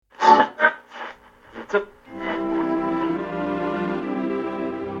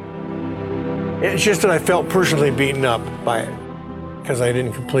It's just that I felt personally beaten up by it because I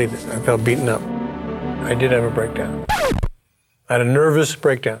didn't complete it. I felt beaten up. I did have a breakdown. I had a nervous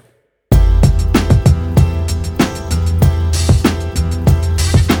breakdown.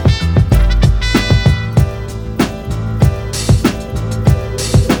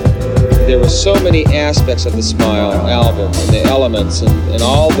 There were so many aspects of the Smile album and the elements and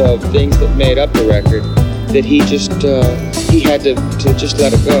all the things that made up the record that he had to just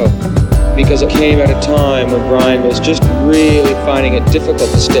let it go, because it came at a time when Brian was just really finding it difficult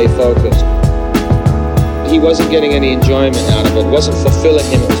to stay focused. He wasn't getting any enjoyment out of it. It wasn't fulfilling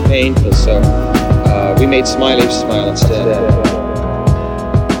him. It was painful. So we made Smiley smile instead.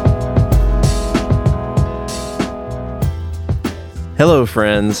 Hello,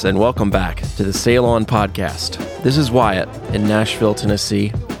 friends, and welcome back to the Sail On podcast. This is Wyatt in Nashville, Tennessee.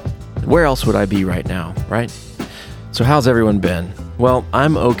 Where else would I be right now, right? So how's everyone been? Well,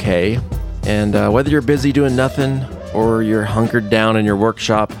 I'm okay, and whether you're busy doing nothing or you're hunkered down in your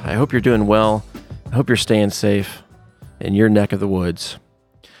workshop, I hope you're doing well. I hope you're staying safe in your neck of the woods.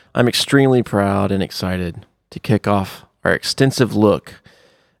 I'm extremely proud and excited to kick off our extensive look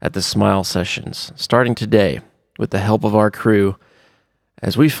at the Smile Sessions, starting today with the help of our crew,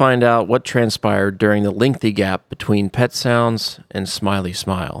 as we find out what transpired during the lengthy gap between Pet Sounds and Smiley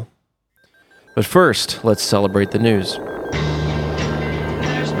Smile. But first, let's celebrate the news.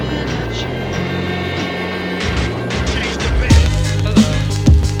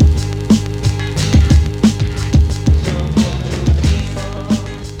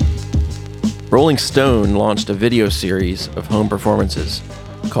 Rolling Stone launched a video series of home performances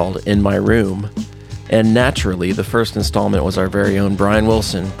called In My Room, and naturally, the first installment was our very own Brian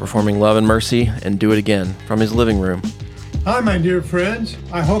Wilson performing Love and Mercy and Do It Again from his living room. Hi, my dear friends.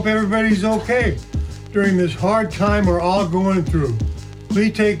 I hope everybody's okay during this hard time we're all going through.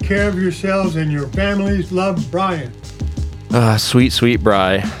 Please take care of yourselves and your families. Love, Brian. Sweet, sweet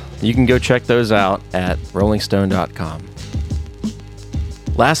Bri. You can go check those out at rollingstone.com.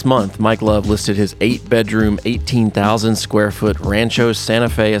 Last month, Mike Love listed his 8-bedroom, 18,000 square foot Rancho Santa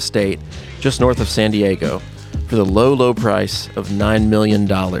Fe estate just north of San Diego for the low, low price of $9 million.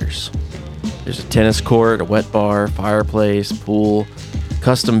 There's a tennis court, a wet bar, fireplace, pool,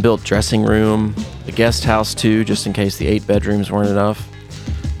 custom-built dressing room, a guest house too, just in case the 8 bedrooms weren't enough.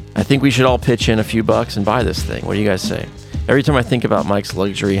 I think we should all pitch in a few bucks and buy this thing. What do you guys say? Every time I think about Mike's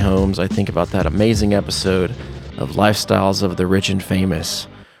luxury homes, I think about that amazing episode of Lifestyles of the Rich and Famous,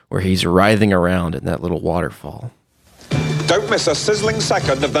 where he's writhing around in that little waterfall. Don't miss a sizzling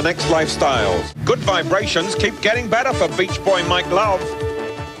second of the next Lifestyles. Good vibrations keep getting better for Beach Boy Mike Love.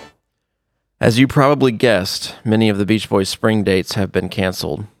 As you probably guessed, many of the Beach Boys' spring dates have been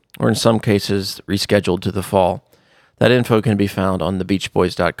canceled, or in some cases, rescheduled to the fall. That info can be found on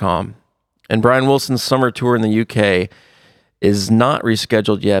thebeachboys.com. And Brian Wilson's summer tour in the UK is not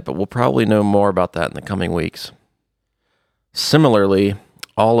rescheduled yet, but we'll probably know more about that in the coming weeks. Similarly,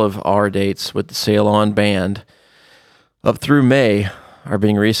 all of our dates with the Sail On band up through May are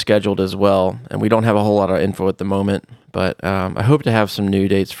being rescheduled as well, and we don't have a whole lot of info at the moment, but I hope to have some new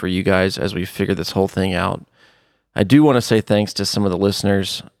dates for you guys as we figure this whole thing out. I do want to say thanks to some of the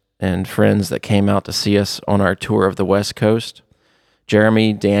listeners and friends that came out to see us on our tour of the West Coast.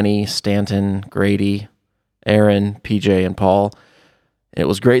 Jeremy, Danny, Stanton, Grady, Aaron, PJ, and Paul. It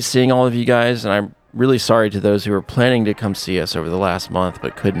was great seeing all of you guys, and I'm really sorry to those who were planning to come see us over the last month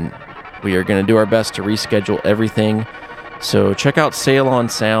but couldn't. We are going to do our best to reschedule everything, so check out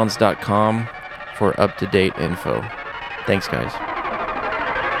sailonsounds.com for up-to-date info. Thanks, guys.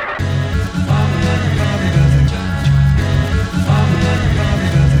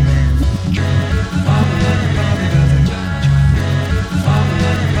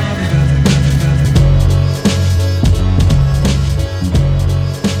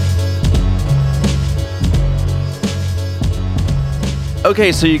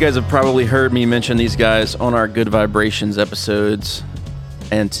 Okay, so you guys have probably heard me mention these guys on our Good Vibrations episodes,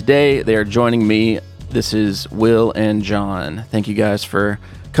 and today they are joining me. This is Will and John. Thank you guys for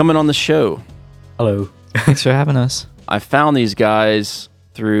coming on the show. Hello. Thanks for having us. I found these guys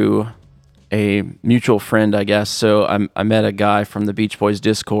through a mutual friend, I guess. So I met a guy from the Beach Boys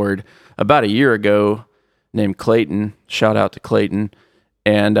Discord about a year ago named Clayton. Shout out to Clayton.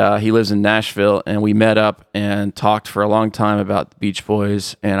 And he lives in Nashville, and we met up and talked for a long time about the Beach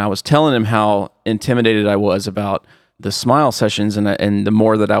Boys. And I was telling him how intimidated I was about the Smile Sessions, and the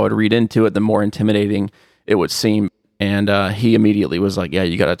more that I would read into it, the more intimidating it would seem. And he immediately was like, yeah,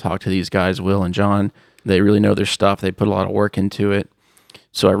 you got to talk to these guys, Will and John. They really know their stuff. They put a lot of work into it.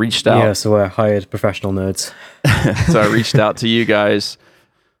 So I reached out. Yeah, so we're hired professional nerds. So I reached out to you guys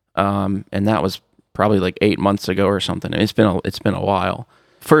and that was probably like 8 months ago or something. It's been a while.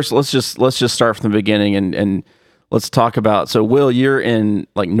 First, let's just start from the beginning and let's talk about. So, Will, you're in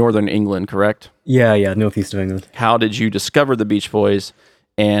like northern England, correct? Yeah, northeast of England. How did you discover the Beach Boys,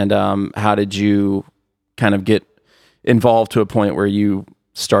 and how did you kind of get involved to a point where you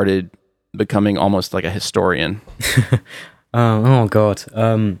started becoming almost like a historian? Oh God,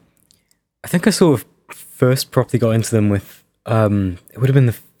 I think I sort of first properly got into them with it would have been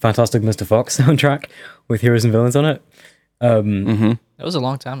the Fantastic Mr. Fox soundtrack with Heroes and Villains on it. Mm-hmm. That was a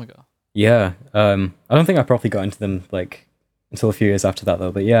long time ago. Yeah, I don't think I properly got into them like until a few years after that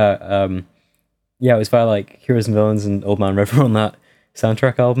though. But yeah, it was via like Heroes and Villains and Old Man River on that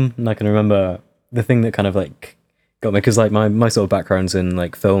soundtrack album, and I can remember the thing that kind of like got me, because like my sort of background's in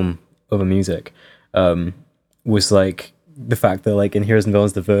like film over music, was like the fact that like in Heroes and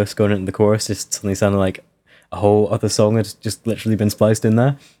Villains the verse going into the chorus just suddenly sounded like a whole other song had just literally been spliced in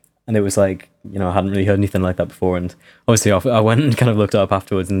there. And it was like, I hadn't really heard anything like that before. And obviously I went and kind of looked it up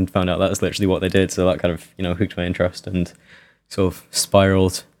afterwards and found out that's literally what they did. So that kind of, hooked my interest and sort of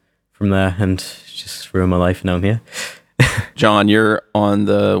spiraled from there and just ruined my life. Now I'm here. John, you're on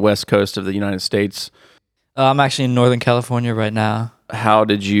the west coast of the United States. I'm actually in Northern California right now. How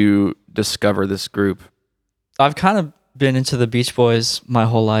did you discover this group? I've kind of been into the Beach Boys my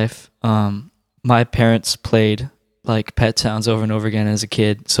whole life. My parents played like Pet Sounds over and over again as a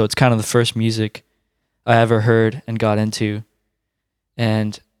kid, so it's kind of the first music I ever heard and got into,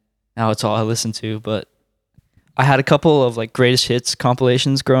 and now it's all I listen to. But I had a couple of like greatest hits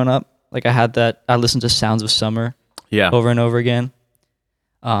compilations growing up. Like I listened to Sounds of Summer over and over again,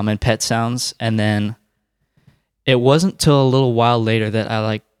 and Pet Sounds, and then it wasn't till a little while later that I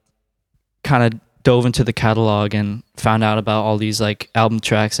like kind of dove into the catalog and found out about all these like album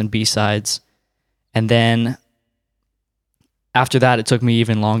tracks and B-sides. And then after that, it took me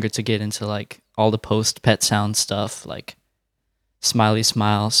even longer to get into like all the post Pet Sound stuff, like Smiley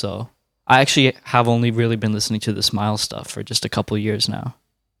Smile. So I actually have only really been listening to the Smile stuff for just a couple of years now.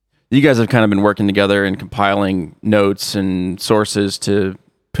 You guys have kind of been working together and compiling notes and sources to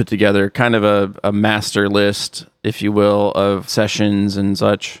put together kind of a master list, if you will, of sessions and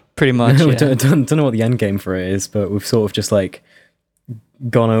such. Pretty much, yeah. don't know what the end game for it is, but we've sort of just like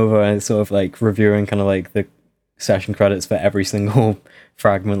gone over and sort of like reviewing kind of like the session credits for every single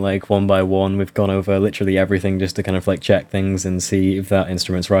fragment, like one by one. We've gone over literally everything just to kind of like check things and see if that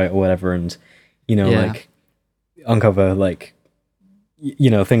instrument's right or whatever, and like uncover like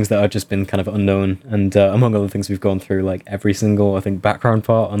things that have just been kind of unknown. And among other things, we've gone through like every single, I think, background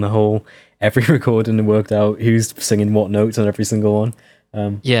part on the whole, every recording, and worked out who's singing what notes on every single one.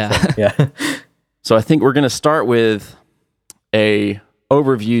 So I think we're going to start with a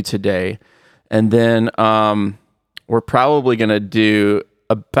overview today, and then we're probably going to do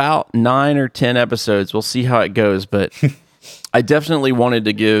about 9 or 10 episodes. We'll see how it goes, but I definitely wanted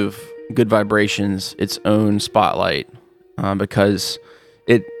to give Good Vibrations its own spotlight because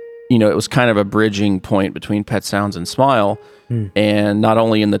it was kind of a bridging point between Pet Sounds and Smile, and not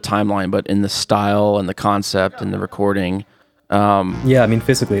only in the timeline, but in the style and the concept and the recording. I mean,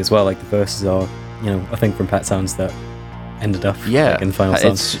 physically as well, like the verses are, I think from Pet Sounds that ended up like, in the final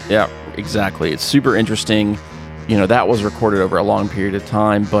song. Yeah, exactly. It's super interesting. That was recorded over a long period of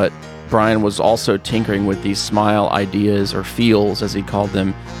time, but Brian was also tinkering with these Smile ideas or feels, as he called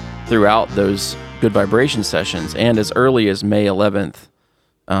them, throughout those Good Vibration sessions. And as early as May 11th,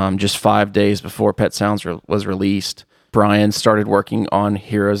 just 5 days before Pet Sounds was released, Brian started working on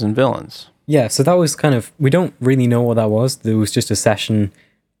Heroes and Villains. Yeah, so that was kind of, we don't really know what that was. There was just a session,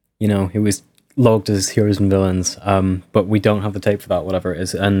 it was logged as Heroes and Villains, but we don't have the tape for that, whatever it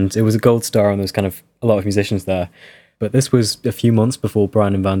is. And it was a gold star, and there's kind of a lot of musicians there. But this was a few months before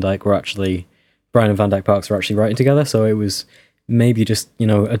Brian and Van Dyke Parks were actually writing together, so it was maybe just,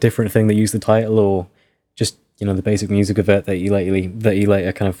 a different thing that used the title, or just, the basic music of it that he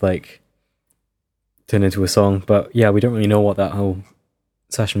later kind of like turned into a song. But yeah, we don't really know what that whole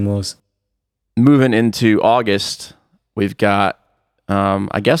session was. Moving into August, we've got,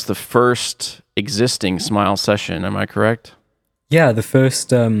 I guess, the first existing Smile session. Am I correct? Yeah, the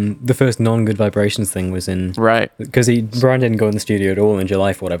first non-Good Vibrations thing was in... Right. Because Brian didn't go in the studio at all in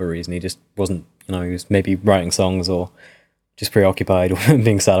July for whatever reason. He just wasn't, he was maybe writing songs or just preoccupied or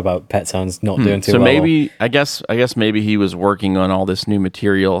being sad about Pet Sounds not doing too well. So maybe, I guess maybe he was working on all this new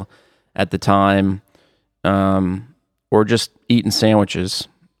material at the time, or just eating sandwiches.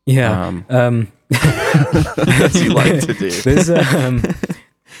 Yeah. As you like to do.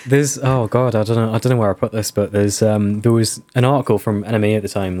 There's oh god, I don't know where I put this, but there was an article from NME at the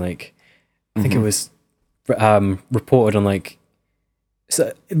time, like I think it was reported on like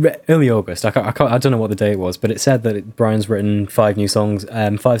early August. I don't know what the date was, but it said that Brian's written 5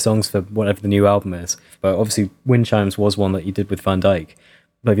 songs for whatever the new album is. But obviously, Wind Chimes was one that he did with Van Dyke.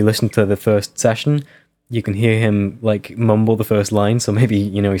 But if you listen to the first session, you can hear him like mumble the first line. So maybe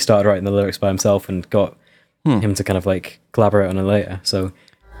he started writing the lyrics by himself and got him to kind of like collaborate on it later. So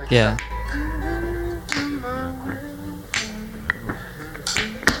Yeah.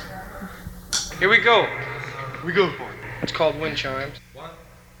 Here we go. We go. It's called Wind Chimes.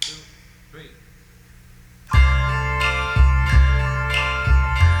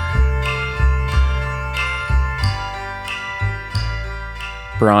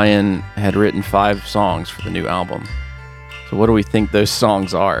 Brian had written 5 songs for the new album. So what do we think those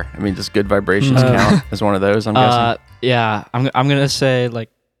songs are? I mean, does Good Vibrations count as one of those, I'm guessing? Yeah, I'm gonna say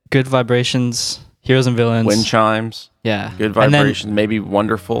like Good Vibrations, Heroes and Villains. Wind Chimes. Yeah. Good Vibrations, maybe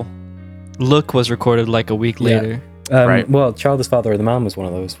Wonderful. Look was recorded like a week later. Right. Well, Child is Father of the Man was one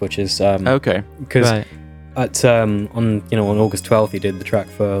of those, which is Okay. because Right. at on August 12th he did the track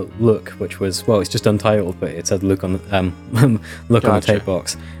for Look, which was, well, it's just untitled, but it said Look on the Look on the Gotcha. tape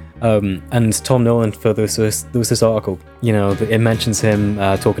box. And Tom Nolan, for there was this article, it mentions him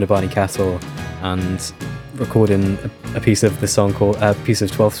talking to Barney Castle and recording a piece of the song called a piece of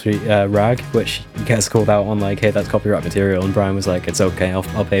 12th Street Rag, which gets called out on like, hey, that's copyright material, and Brian was like, it's okay,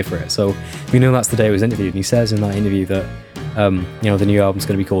 I'll pay for it. So we know that's the day he was interviewed, and he says in that interview that the new album's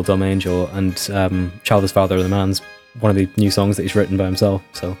going to be called Dumb Angel, and Child is Father of the Man's one of the new songs that he's written by himself.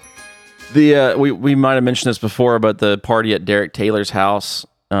 So The we might have mentioned this before, but the party at Derek Taylor's house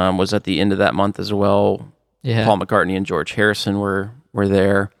was at the end of that month as well. Yeah. Paul McCartney and George Harrison were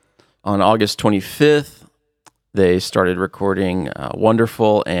there. On August 25th, they started recording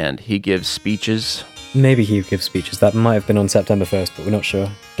Wonderful and He Gives Speeches. maybe he gives speeches. That might have been on September 1st, but we're not sure.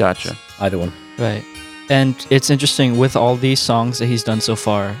 Gotcha. Either one. Right. And it's interesting with all these songs that he's done so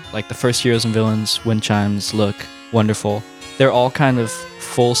far, like the first Heroes and Villains, Wind Chimes, Look, Wonderful, they're all kind of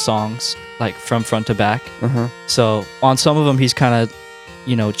full songs, like from front to back. Uh-huh. So on some of them, he's kind of,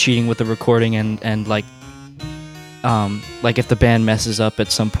 cheating with the recording and like if the band messes up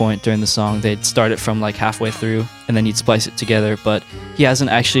at some point during the song, they'd start it from like halfway through and then he'd splice it together. But he hasn't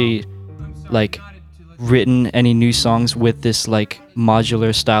actually like written any new songs with this like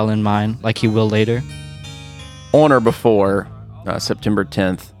modular style in mind, like he will later. On or before September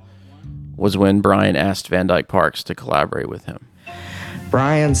 10th was when Brian asked Van Dyke Parks to collaborate with him.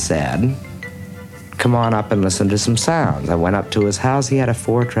 Brian said, come on up and listen to some sounds. I went up to his house. He had a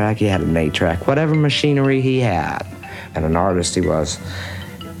 4-track, he had an 8-track, whatever machinery he had. And an artist he was,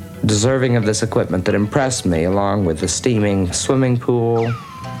 deserving of this equipment that impressed me, along with the steaming swimming pool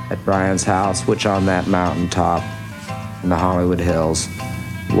at Brian's house, which on that mountaintop in the Hollywood Hills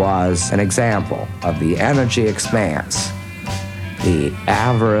was an example of the energy expanse, the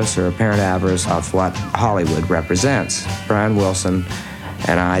avarice or apparent avarice of what Hollywood represents. Brian Wilson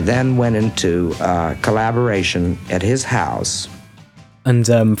and I then went into collaboration at his house. And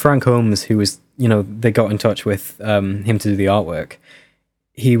Frank Holmes, who was, they got in touch with him to do the artwork.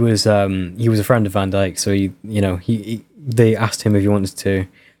 He was a friend of Van Dyke, so they asked him if he wanted to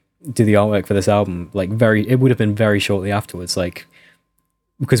do the artwork for this album. It would have been very shortly afterwards,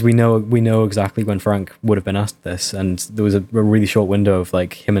 because we know exactly when Frank would have been asked this, and there was a really short window of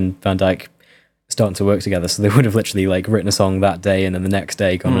like him and Van Dyke starting to work together. So they would have literally like written a song that day, and then the next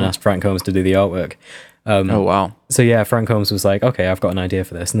day gone and asked Frank Holmes to do the artwork. Oh, wow. So yeah, Frank Holmes was like, okay, I've got an idea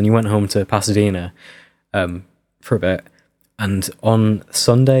for this. And then he went home to Pasadena for a bit. And on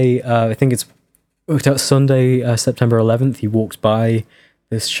Sunday, I think it's worked out Sunday, September 11th, he walked by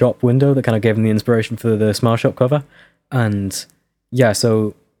this shop window that kind of gave him the inspiration for the Smile Shop cover. And yeah,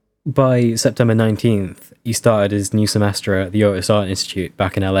 so by September 19th, he started his new semester at the Otis Art Institute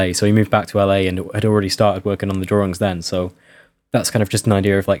back in LA. So he moved back to LA and had already started working on the drawings then. So that's kind of just an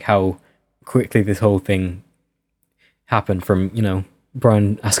idea of like how quickly this whole thing happened from,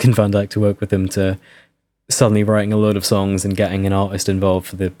 Brian asking Van Dyke to work with him to suddenly writing a load of songs and getting an artist involved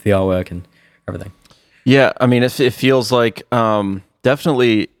for the artwork and everything. Yeah, I mean, it feels like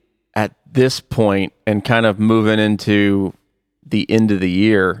definitely at this point and kind of moving into the end of the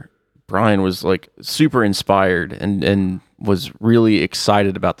year, Brian was like super inspired and was really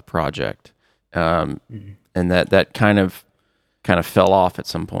excited about the project. And that kind of fell off at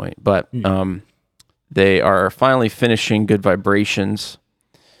some point. But they are finally finishing Good Vibrations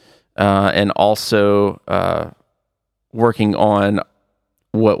and also working on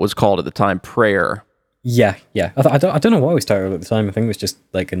what was called at the time Prayer. Yeah. I don't know what it was titled at the time. I think it was just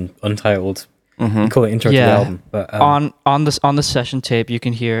like an untitled, you call it intro to the album. But on the session tape, you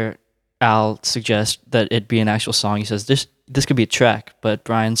can hear Al suggest that it be an actual song. He says, this could be a track, but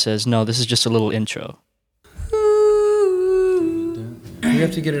Brian says, no, this is just a little intro. You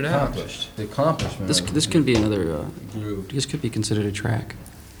have to get it out. The accomplishment. This can be another this could be considered a track.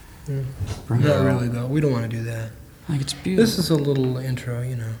 Not really, though. We don't want to do that. I think it's beautiful. This is a little intro,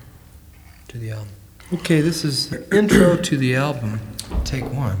 to the album. Okay, this is the intro to the album, take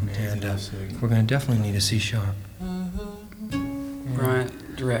one, and we're going to definitely need a C sharp. Brian,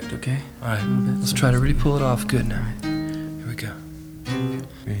 direct, okay? All right, let's try to really pull it off good now. Here we go.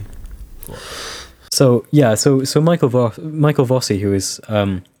 3, 4. So Michael Vossi, who is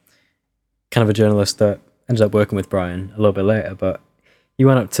kind of a journalist that ended up working with Brian a little bit later, but he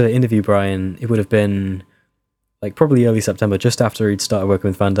went up to interview Brian. It would have been like probably early September, just after he'd started working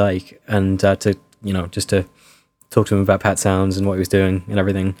with Van Dyke, and just to talk to him about Pet Sounds and what he was doing and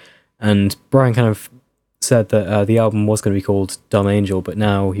everything. And Brian kind of said that the album was going to be called Dumb Angel, but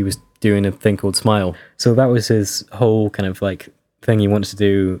now he was doing a thing called Smile. So that was his whole kind of like thing. He wanted to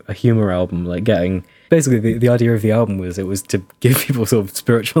do a humor album, like getting basically the idea of the album was to give people sort of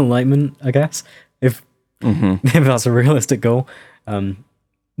spiritual enlightenment, I guess, if that's a realistic goal.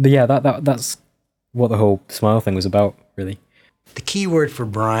 But yeah, that's what the whole Smile thing was about, really. The key word for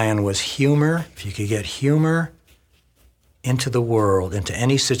Brian was humor. If you could get humor into the world, into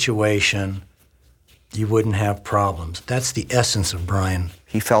any situation, you wouldn't have problems. That's the essence of Brian.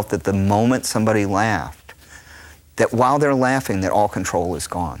 He felt that the moment somebody laughed, that while they're laughing, that all control is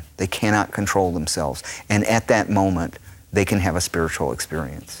gone. They cannot control themselves. And at that moment, they can have a spiritual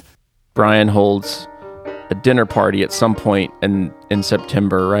experience. Brian holds a dinner party at some point in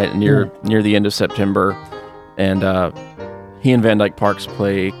September, right? Near the end of September. And he and Van Dyke Parks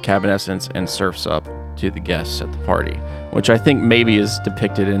play Cabinessence and Surf's Up to the guests at the party, which I think maybe is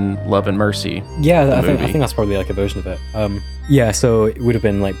depicted in Love and Mercy. Yeah, I think that's probably like a version of it. So it would have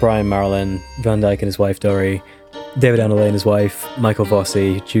been like Brian, Marilyn, Van Dyke and his wife Dory, David Annolay and his wife, Michael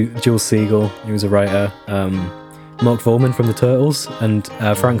Vossi, Jules Siegel, he was a writer, Mark Volman from the Turtles, and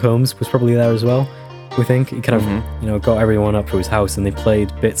Frank Holmes was probably there as well. We think he kind of got everyone up to his house, and they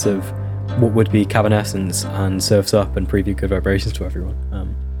played bits of what would be Cabinessence and Surf's Up and previewed Good Vibrations to everyone.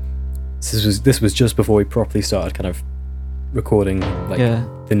 This was just before we properly started kind of recording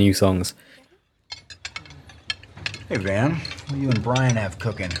the new songs. Hey Van, what do you and Brian have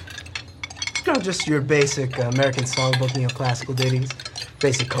cooking? Just your basic American songbook neoclassical ditties.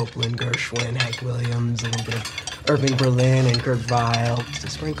 Basic Copland, Gershwin, Hank Williams, a little bit of Irving Berlin and Kurt Weill, just a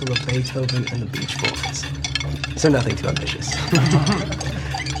sprinkle of Beethoven and the Beach Boys. So nothing too ambitious.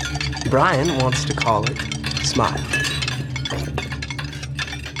 Brian wants to call it Smile.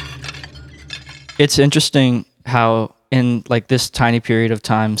 It's interesting how in like this tiny period of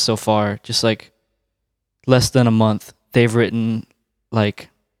time so far, just like less than a month, they've written like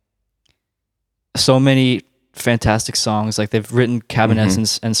so many fantastic songs. Like they've written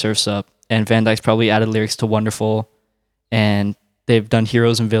Cabinessence and Surf's Up, and Van Dyke's probably added lyrics to Wonderful, and they've done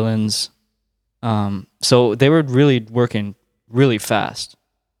Heroes and Villains. So they were really working really fast.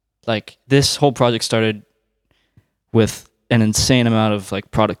 Like this whole project started with an insane amount of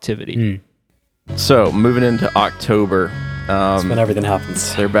like productivity. So moving into October, that's when everything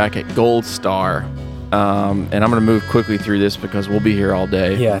happens. They're back at Gold Star. And I'm going to move quickly through this because we'll be here all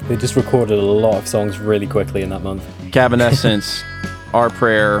day. Yeah, they just recorded a lot of songs really quickly in that month. Cabinessence, Our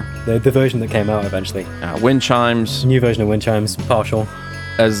Prayer. The version that came out eventually. Wind Chimes. New version of Wind Chimes, partial.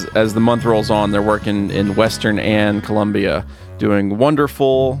 As the month rolls on, they're working in Western and Columbia, doing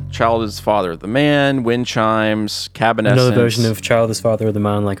Wonderful, Child is Father of the Man, Wind Chimes, Cabinessence. Another version of Child is Father of the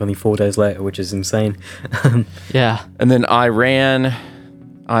Man, like only 4 days later, which is insane. Yeah. And then I Ran,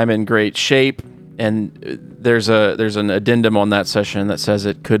 I'm in Great Shape. And there's an addendum on that session that says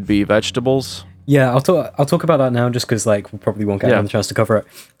it could be Vegetables. Yeah, I'll talk about that now, just because like we probably won't get another chance to cover it.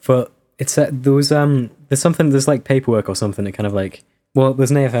 But it's there's like paperwork or something that kind of like, well,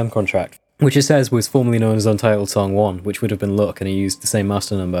 there's an AFM contract which it says was formerly known as Untitled Song 1, which would have been Look, and he used the same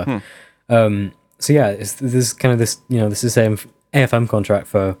master number. So yeah, there's kind of this, this is the same AFM contract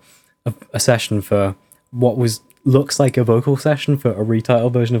for a session for what looks like a vocal session for a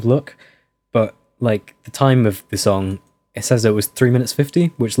retitled version of Look, but like the time of the song, it says it was 3 minutes 50,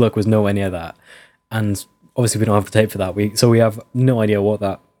 which Look was nowhere near that. And obviously we don't have the tape for that. So we have no idea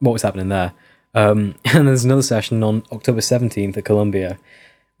what was happening there. And there's another session on October 17th at Columbia,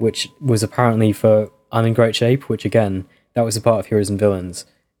 which was apparently for I'm in Great Shape, which again, that was a part of Heroes and Villains.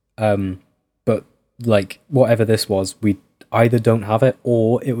 But like whatever this was, we either don't have it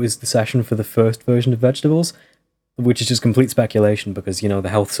or it was the session for the first version of Vegetables, which is just complete speculation because, the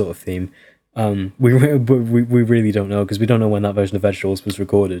health sort of theme. We really don't know because we don't know when that version of Vegetables was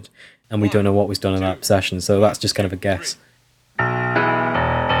recorded, and we don't know what was done in that session. So that's just kind of a guess.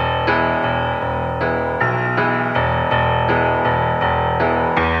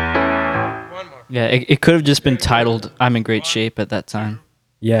 Yeah, it could have just been titled "I'm in Great Shape" at that time.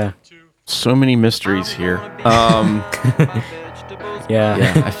 Yeah. So many mysteries here.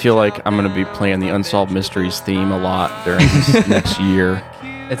 Yeah. I feel like I'm going to be playing the Unsolved Mysteries theme a lot during this next year.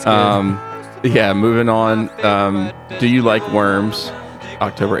 It's good. Yeah, moving on. Do You Like Worms?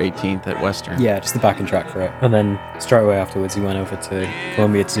 October 18th at Western. Yeah, just the backing track for it. And then straight away afterwards, he went over to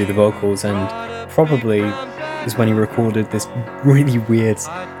Columbia to do the vocals, and probably is when he recorded this really weird,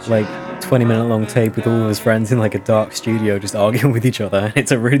 like, 20-minute long tape with all of his friends in, like, a dark studio just arguing with each other.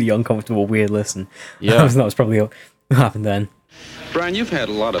 It's a really uncomfortable, weird listen. Yeah. That was probably what happened then. Brian, you've had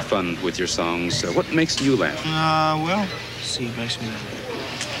a lot of fun with your songs. What makes you laugh? Well, see, it makes me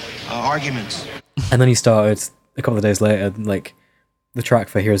arguments. And then he started, a couple of days later, like, the track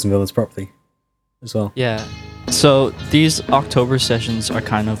for Heroes and Villains properly as well. Yeah. So these October sessions are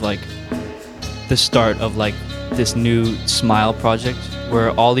kind of like the start of like this new Smile project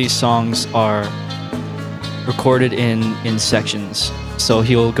where all these songs are recorded in sections. So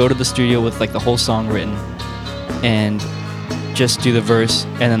he'll go to the studio with like the whole song written and just do the verse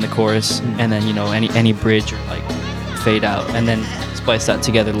and then the chorus and then, you know, any bridge or like fade out and then splice that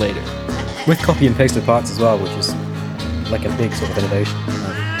together later. With copy and pasted parts as well, which is like a big sort of innovation.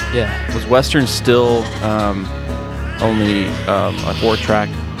 Yeah. Was Western still only a 4-track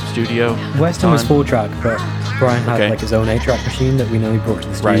studio? Western was 4-track, but Brian had Okay. like his own 8-track machine that we know he brought to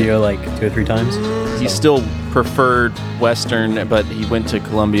the studio like 2 or 3 times. He still preferred Western, but he went to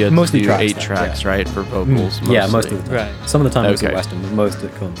Columbia to Mostly do tracks 8 then, tracks, yeah. right, for vocals. Yeah, most of the time. Right. Some of the time it was at Okay. Western, but most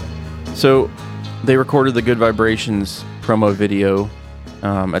at Columbia. So they recorded the Good Vibrations promo video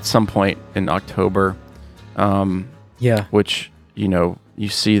at some point in October. Yeah. Which, you know, you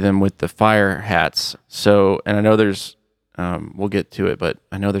see them with the fire hats. So, and I know there's, we'll get to it, but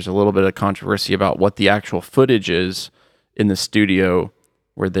I know there's a little bit of controversy about what the actual footage is in the studio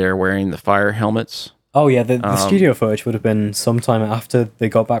where they're wearing the fire helmets. Oh yeah, the studio footage would have been sometime after they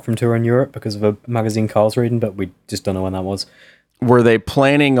got back from tour in Europe because of a magazine Carl's reading, but we just don't know when that was. Were they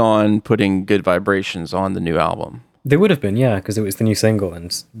planning on putting Good Vibrations on the new album? They would have been, yeah, because it was the new single,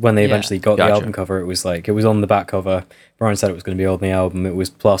 and when they eventually got the album cover, it was on the back cover. Brian said it was going to be on the album. It was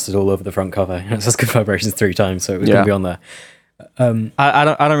plastered all over the front cover. It says Good Vibrations 3 times, so it was going to be on there. I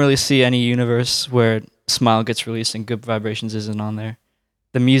don't really see any universe where Smile gets released and Good Vibrations isn't on there.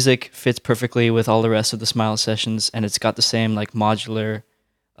 The music fits perfectly with all the rest of the Smile sessions, and it's got the same like modular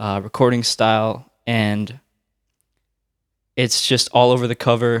recording style, and it's just all over the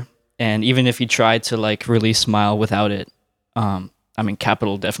cover. And even if you tried to like release Smile without it, I mean,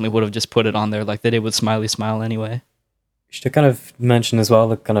 Capitol definitely would have just put it on there like they did with Smiley Smile anyway. Should kind of mention as well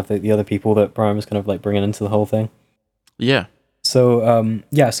the other people that Brian was kind of like bringing into the whole thing. Yeah. So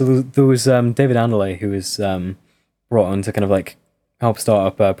so there was David Anderley who was brought on to kind of like help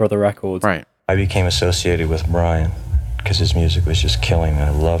start up Brother Records. Right. I became associated with Brian because his music was just killing me.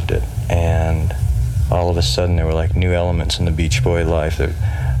 I loved it, and all of a sudden there were like new elements in the Beach Boy life.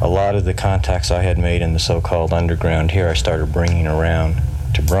 A lot of the contacts I had made in the so-called underground here, I started bringing around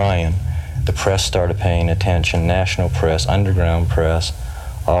to Brian. The press started paying attention, national press, underground press,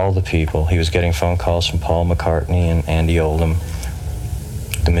 all the people. He was getting phone calls from Paul McCartney and Andy Oldham.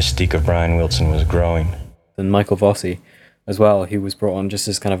 The mystique of Brian Wilson was growing. And Michael Vossi as well, he was brought on just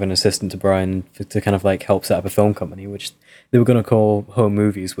as kind of an assistant to Brian to kind of like help set up a film company, which they were going to call Home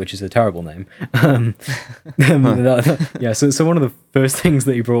Movies, which is a terrible name. So one of the first things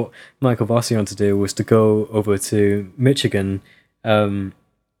that he brought Michael Vossi on to do was to go over to Michigan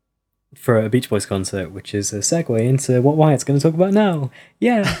for a Beach Boys concert, which is a segue into what Wyatt's going to talk about now.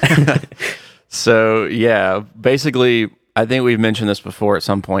 Yeah. So, yeah, basically, I think we've mentioned this before at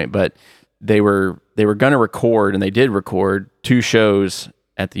some point, but they were going to record, and they did record 2 shows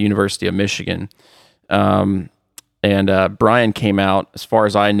at the University of Michigan. And Brian came out, as far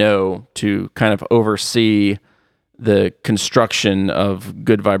as I know, to kind of oversee the construction of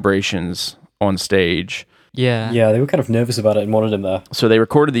Good Vibrations on stage. Yeah. Yeah, they were kind of nervous about it and wanted him there. So they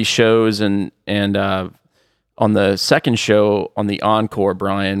recorded these shows, and on the second show, on the encore,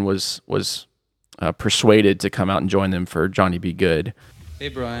 Brian was persuaded to come out and join them for Johnny B. Good. Hey,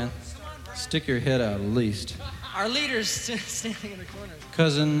 Brian, stick your head out at least. Our leader's standing in the corner.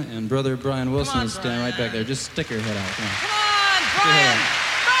 Cousin and brother Brian Wilson is standing right back there. Just stick your head out. Come on. Come on, Brian!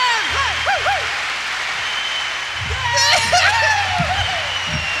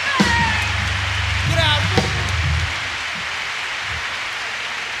 Get out!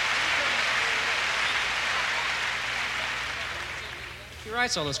 He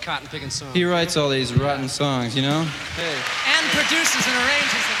writes all those cotton-picking songs. He writes all these rotten songs, you know? Hey. And produces and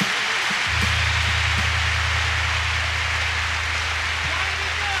arranges them.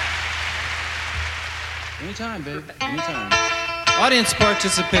 Anytime, babe. Anytime. Audience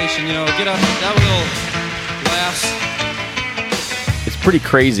participation, you know, get up, that little laughs. It's pretty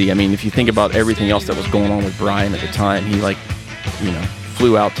crazy. I mean, if you think about everything else that was going on with Brian at the time, he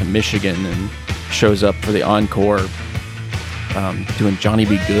flew out to Michigan and shows up for the encore, doing Johnny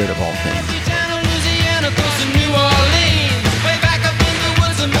B. Good of all things.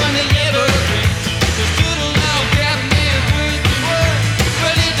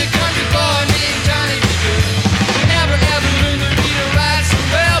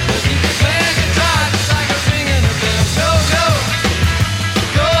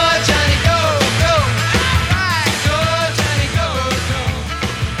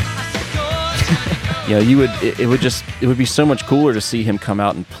 It would be so much cooler to see him come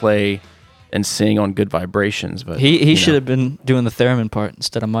out and play and sing on Good Vibrations, but he should have been doing the theremin part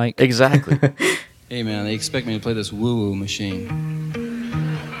instead of Mike. Exactly. Hey man, they expect me to play this woo-woo machine.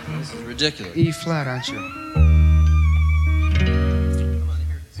 This is ridiculous. E flat, aren't you?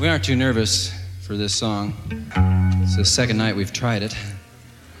 We aren't too nervous for this song. It's the second night we've tried it.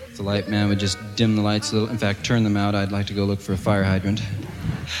 If the light man would just dim the lights a little, in fact, turn them out, I'd like to go look for a fire hydrant.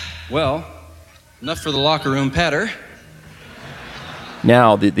 Well, enough for the locker room patter.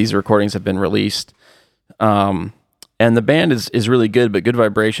 Now these recordings have been released, and the band is really good, but Good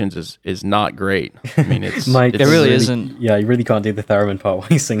Vibrations is not great. I mean, Mike, it really isn't. Yeah, you really can't do the theremin part while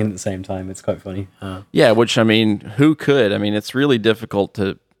he's singing at the same time. It's quite funny. Yeah, which, I mean, who could? I mean, it's really difficult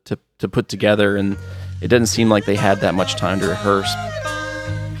to put together, and it doesn't seem like they had that much time to rehearse.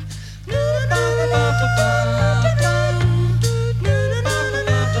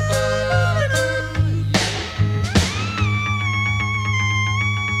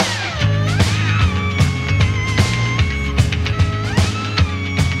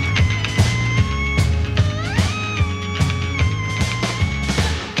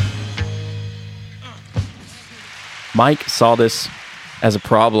 Mike saw this as a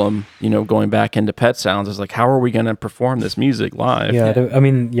problem, going back into Pet Sounds. Is like, how are we going to perform this music live? Yeah,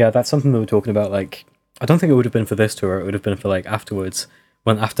 that's something we were talking about. Like, I don't think it would have been for this tour. It would have been for like afterwards,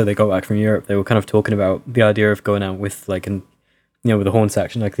 after they got back from Europe. They were kind of talking about the idea of going out with with the horn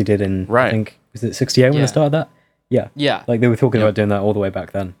section, like they did in I think was it '68 when they started that. Yeah. Like they were talking about doing that all the way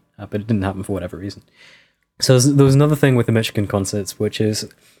back then, but it didn't happen for whatever reason. So there was another thing with the Michigan concerts, which is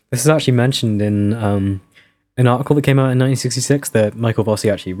this is actually mentioned in an article that came out in 1966 that Michael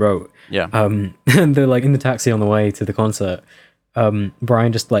Vossi actually wrote. Yeah. And they're like in the taxi on the way to the concert.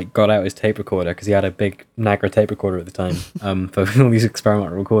 Brian just like got out his tape recorder because he had a big Nagra tape recorder at the time for all these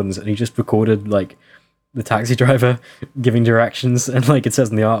experimental recordings, and he just recorded like the taxi driver giving directions, and like it says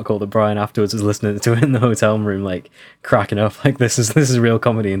in the article that Brian afterwards was listening to it in the hotel room, like cracking up, like this is real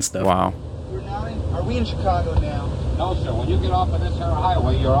comedy and stuff. Wow. Are we in Chicago now? No, sir. When you get off of this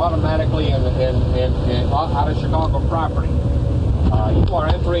highway, you're automatically out of Chicago property. You are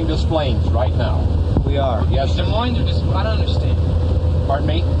entering Des Plaines right now. We are. Yes, sir. Des Moines or Des Moines? I don't understand. Pardon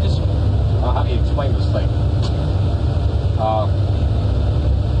me? How do you explain this thing?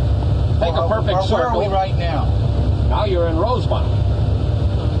 Take a perfect circle. Where are we right now? Now you're in Rosemont.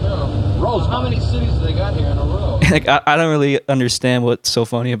 Rosemont. How many cities have they got here in a row? Like I don't really understand what's so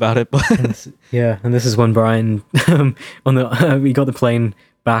funny about it, but and this is when Brian we got the plane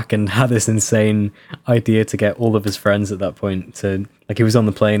back and had this insane idea to get all of his friends at that point to like he was on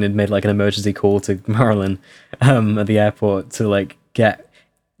the plane and made like an emergency call to Marilyn at the airport to like get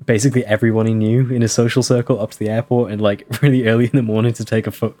basically everyone he knew in his social circle up to the airport and like really early in the morning to take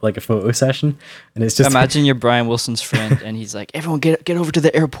a photo session. And it's just imagine you're Brian Wilson's friend and he's like, everyone get over to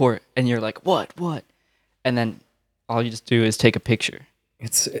the airport, and you're like, what, and then all you just do is take a picture.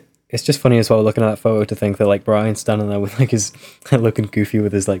 It's just funny as well looking at that photo to think that like Brian's standing there with like his looking goofy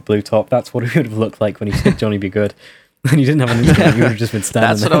with his like blue top. That's what he would have looked like when he did Johnny B. Good. And he didn't have anything. He would have just been standing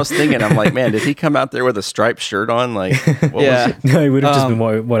That's there. what I was thinking. I'm like, man, did he come out there with a striped shirt on? Like, what was it? No, he would have just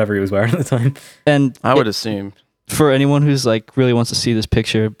been whatever he was wearing at the time. And I would assume. For anyone who's like really wants to see this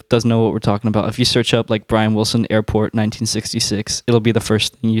picture, but doesn't know what we're talking about, if you search up like Brian Wilson Airport 1966, it'll be the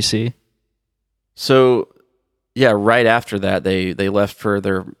first thing you see. So, yeah, right after that, they left for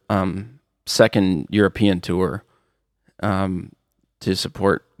their second European tour to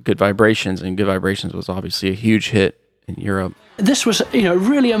support Good Vibrations, and Good Vibrations was obviously a huge hit in Europe. This was,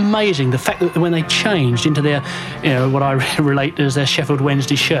 really amazing. The fact that when they changed into their, what I relate as their Sheffield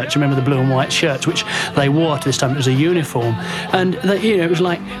Wednesday shirts, remember the blue and white shirts, which they wore to this time as a uniform, and it was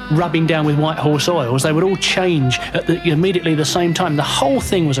like rubbing down with White Horse oils. They would all change at immediately the same time. The whole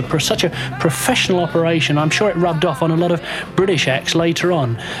thing was such a professional operation. I'm sure it rubbed off on a lot of British acts later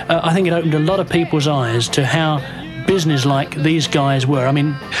on. I think it opened a lot of people's eyes to how business like these guys were. I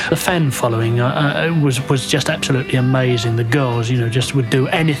mean, the fan following was just absolutely amazing. The girls, just would do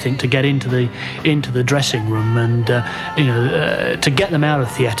anything to get into the dressing room, and to get them out of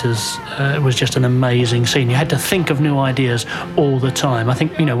theatres was just an amazing scene. You had to think of new ideas all the time. I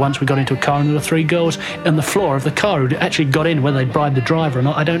think once we got into a car and there were 3 girls on the floor of the car who actually got in. Whether they'd bribed the driver or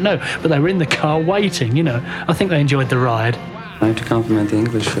not, I don't know, but they were in the car waiting. I think they enjoyed the ride. I have to compliment the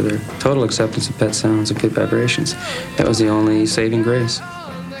English for their total acceptance of Pet Sounds and Good Vibrations. That was the only saving grace.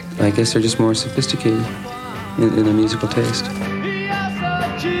 I guess they're just more sophisticated in their musical taste.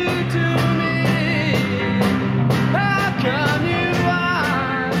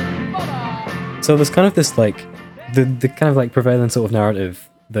 So there's kind of this like the kind of like prevalent sort of narrative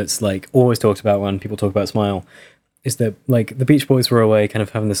that's like always talked about when people talk about Smile is that like the Beach Boys were away kind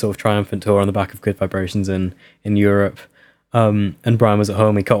of having this sort of triumphant tour on the back of Good Vibrations in Europe. And Brian was at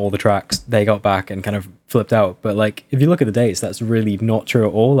home, he cut all the tracks, they got back and kind of flipped out. But like if you look at the dates, that's really not true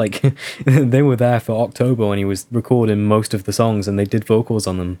at all. Like they were there for October when he was recording most of the songs and they did vocals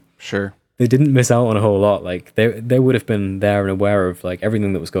on them. Sure. They didn't miss out on a whole lot. Like they would have been there and aware of like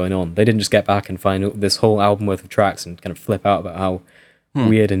everything that was going on. They didn't just get back and find this whole album worth of tracks and kind of flip out about how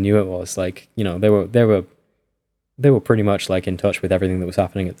weird and new it was. Like, they were pretty much like in touch with everything that was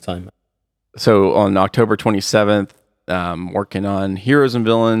happening at the time. So on October 27th, working on Heroes and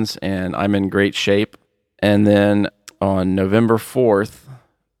Villains and I'm in Great Shape. And then on November 4th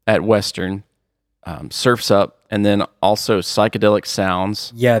at Western, Surf's Up, and then also Psychedelic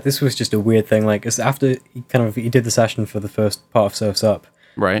Sounds. Yeah, this was just a weird thing. Like, it's after he did the session for the first part of Surf's Up.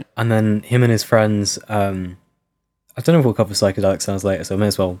 Right. And then him and his friends, I don't know if we'll cover Psychedelic Sounds later, so I may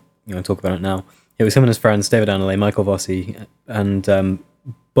as well, talk about it now. It was him and his friends, David Annalay, Michael Vossi, and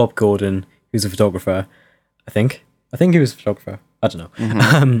Bob Gordon, who's a photographer, I think he was a photographer. I don't know.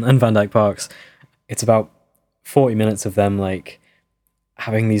 Mm-hmm. And Van Dyke Parks. It's about 40 minutes of them, like,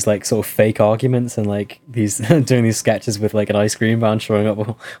 having these, like, sort of fake arguments and, like, these doing these sketches with, like, an ice cream van showing up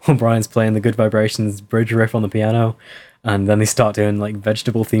while Brian's playing the Good Vibrations bridge riff on the piano. And then they start doing, like,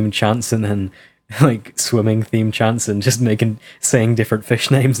 vegetable-themed chants and then, like, swimming-themed chants and just saying different fish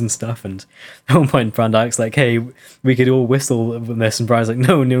names and stuff. And at one point, Van Dyke's like, hey, we could all whistle with this. And Brian's like,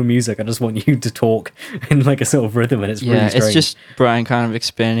 no music. I just want you to talk in, like, a sort of rhythm. And it's really strange. It's just Brian kind of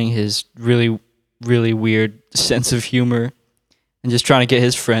expanding his really, really weird sense of humor and just trying to get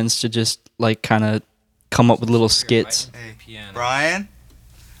his friends to just, like, kind of come up with little skits. Hey, Brian,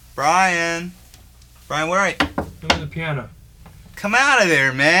 where are you? Give me the piano. Come out of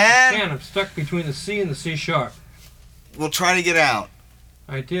there, man. I can't. I'm stuck between the C and the C sharp. We'll try to get out.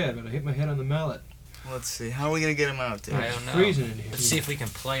 I did, but I hit my head on the mallet. Let's see. How are we going to get him out, dude? I don't know. It's freezing in here. Let's see if we can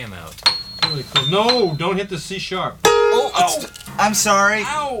play him out. Really cool. No, don't hit the C sharp. Oh, I'm sorry.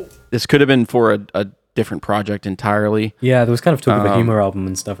 Ow. This could have been for a different project entirely. Yeah, there was kind of talk of a humor album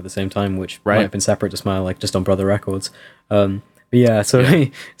and stuff at the same time, which might have been separate to Smile, like just on Brother Records. But yeah, so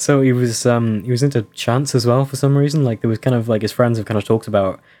he was into chants as well for some reason. Like there was kind of like his friends have kind of talked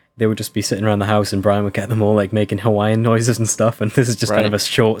about they would just be sitting around the house and Brian would get them all like making Hawaiian noises and stuff. And this is just kind of a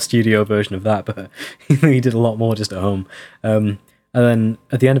short studio version of that, but he did a lot more just at home. And then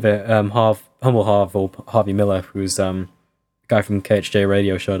at the end of it, Humble Harv or Harvey Miller, who's a guy from KHJ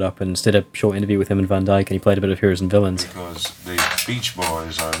Radio, showed up and did a short interview with him and Van Dyke, and he played a bit of Heroes and Villains. Because the Beach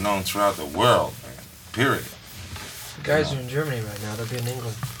Boys are known throughout the world, man. Period. The guys are in Germany right now. They'll be in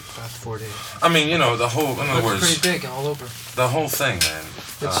England about 4 days. I mean, the whole, in other words... It's pretty big all over. The whole thing, man.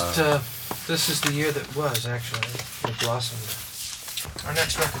 This is the year that was, actually. It blossomed. Our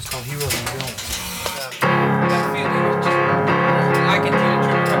next record's called Heroes and Villains. That feeling is just... I can feel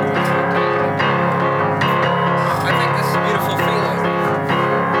it. I think this is a beautiful feeling.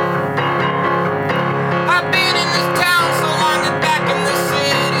 I've been in this town so long and back in the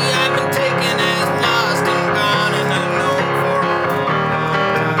city. I've been taken as lost and gone and unknown for a long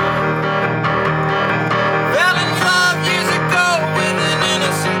time. Fell in love years ago with an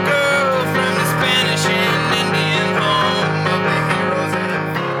innocent girl from the Spanish and Indian home of the heroes and...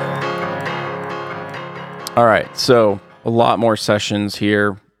 All right, so a lot more sessions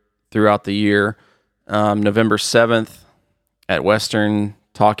here throughout the year. November 7th at Western,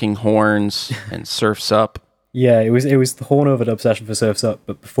 Talking Horns and Surf's Up. Yeah, it was the horn overdub session for Surf's Up,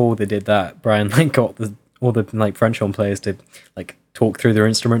 but before they did that, Brian got all the like French horn players to like talk through their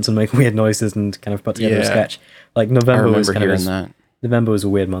instruments and make weird noises and kind of put together a sketch. Like November was kind of November was a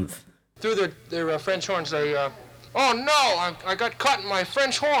weird month. Through their French horns, they oh no, I got caught in my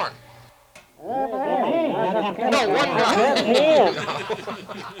French horn. No, one guy.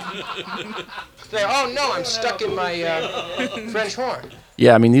 There. Oh no, I'm stuck in my French horn.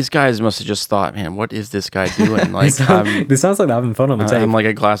 Yeah, I mean, these guys must have just thought, man, what is this guy doing? Like, This sounds like they're having fun on the tape. I'm like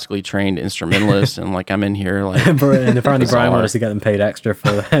a classically trained instrumentalist, and like I'm in here like. And apparently Brian bizarre. wanted to get them paid extra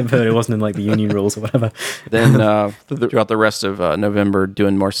for that, but it wasn't in like the union rules or whatever. Then throughout the rest of November,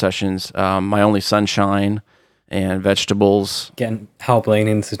 doing more sessions, My Only Sunshine and Vegetables. Getting Hal Blaine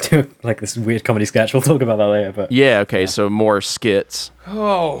into do like this weird comedy sketch. We'll talk about that later. But Yeah, okay, so more skits.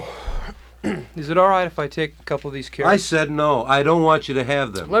 Oh. Is it all right if I take a couple of these carrots? I said no. I don't want you to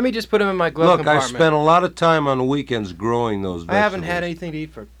have them. Let me just put them in my glove Look, compartment. I spent a lot of time on the weekends growing those vegetables. I haven't had anything to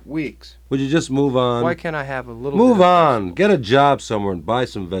eat for weeks. Would you just move on? Why can't I have a little Move bit of on. Get a job somewhere and buy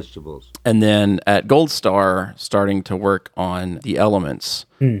some vegetables. And then at Gold Star, starting to work on the elements.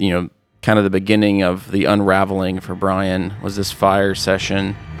 You know, kind of the beginning of the unraveling for Brian was this Fire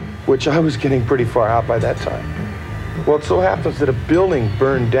session. Which I was getting pretty far out by that time. Well, it so happens that a building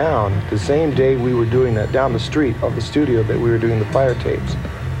burned down the same day we were doing that, down the street of the studio that we were doing the Fire tapes.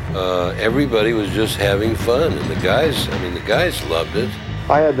 Everybody was just having fun, and the guys loved it.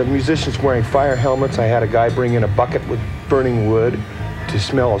 I had the musicians wearing fire helmets. I had a guy bring in a bucket with burning wood to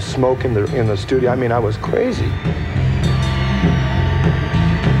smell of smoke in the studio. I mean, I was crazy.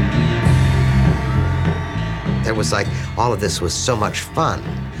 It was like all of this was so much fun.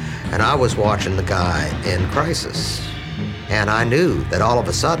 And I was watching the guy in Crisis. And I knew that all of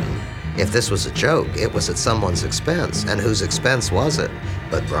a sudden, if this was a joke, it was at someone's expense. And whose expense was it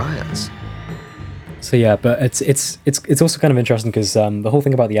but Brian's? So yeah, but it's also kind of interesting because the whole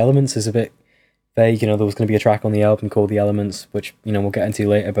thing about the elements is a bit vague. You know, there was going to be a track on the album called The Elements, which, you know, we'll get into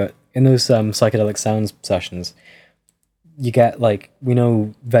later. But in those psychedelic sounds sessions, you get, like, we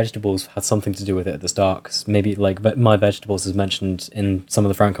know Vegetables had something to do with it at the start, because maybe, like, My Vegetables is mentioned in some of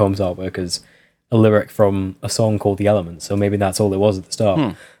the Frank Holmes artwork as a lyric from a song called The Elements, so maybe that's all it was at the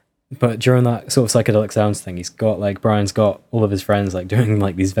start. But during that sort of psychedelic sounds thing, he's got, like, Brian's got all of his friends, like, doing,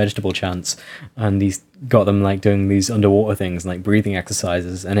 like, these vegetable chants, and he's got them, like, doing these underwater things, like, breathing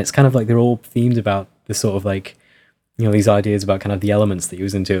exercises, and it's kind of like they're all themed about this sort of, like, you know, these ideas about kind of the elements that he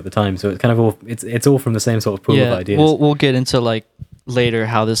was into at the time. So it's kind of all it's all from the same sort of pool of ideas. We'll get into like later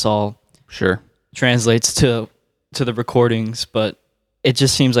how this all translates to the recordings, but it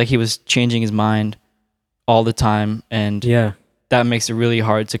just seems like he was changing his mind all the time, and that makes it really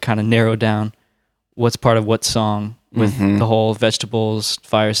hard to kind of narrow down what's part of what song with the whole Vegetables,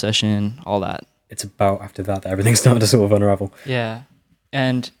 Fire session, all that. It's about after that everything started to sort of unravel. Yeah,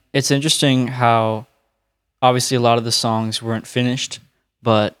 and it's interesting how obviously a lot of the songs weren't finished,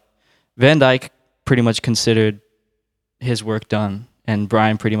 but Van Dyke pretty much considered his work done, and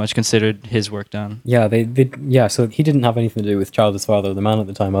Brian pretty much considered his work done. Yeah, so he didn't have anything to do with Childish Father of the Man at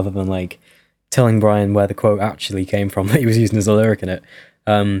the time, other than like telling Brian where the quote actually came from that he was using as a lyric in it.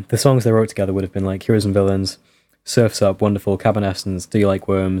 The songs they wrote together would have been like Heroes and Villains, Surf's Up, Wonderful, Cabernescence, Do You Like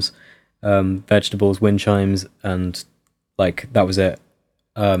Worms, Vegetables, Wind Chimes, and like that was it.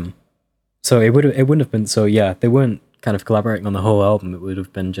 So it wouldn't have been, so yeah, they weren't kind of collaborating on the whole album. It would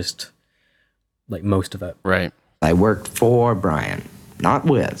have been just like most of it. Right. I worked for Brian, not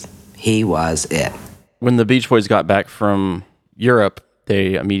with. He was it. When the Beach Boys got back from Europe,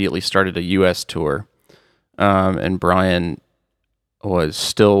 they immediately started a U.S. tour, and Brian was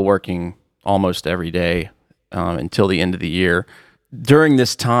still working almost every day until the end of the year. During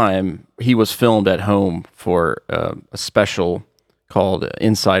this time, he was filmed at home for a special called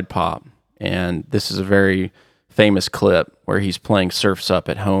Inside Pop, and this is a very famous clip where he's playing Surf's Up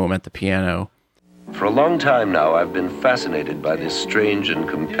at home at the piano. For a long time now, I've been fascinated by this strange and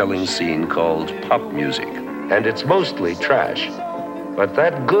compelling scene called pop music. And it's mostly trash. But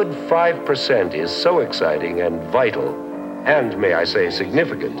that good 5% is so exciting and vital, and may I say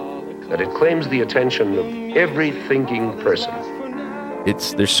significant, that it claims the attention of every thinking person.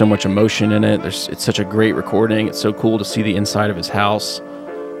 There's so much emotion in it. It's such a great recording. It's so cool to see the inside of his house.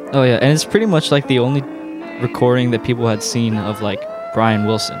 Oh yeah, and it's pretty much like the only recording that people had seen of like Brian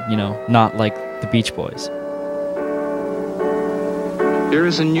Wilson, you know, not like the Beach Boys. Here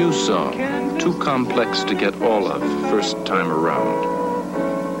is a new song, too complex to get all of first time around.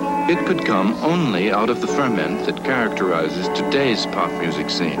 It could come only out of the ferment that characterizes today's pop music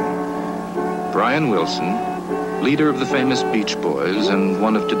scene. Brian Wilson, leader of the famous Beach Boys and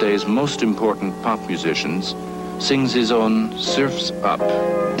one of today's most important pop musicians, sings his own Surf's Up.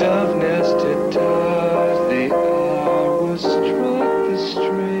 Dove nested tars, the hour was struck, the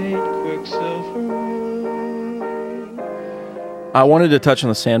straight quicksilver. I wanted to touch on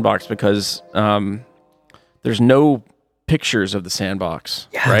the Sandbox because there's no pictures of the sandbox,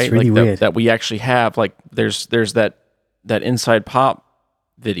 Yeah, right? it's really like weird. that we actually have. Like there's that Inside Pop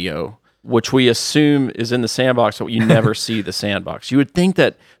video, which we assume is in the sandbox, but you never see the sandbox. You would think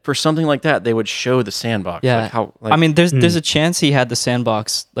that for something like that, they would show the sandbox. Yeah. Like how, I mean, there's a chance he had the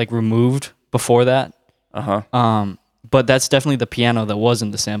sandbox like removed before that. But that's definitely the piano that was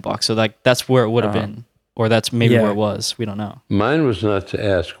in the sandbox. So like that's where it would have been, or that's maybe where it was. We don't know. Mine was not to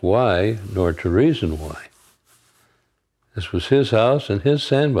ask why, nor to reason why. This was his house and his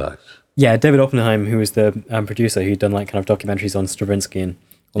sandbox. Yeah, David Oppenheim, who was the producer, who'd done like kind of documentaries on Stravinsky, and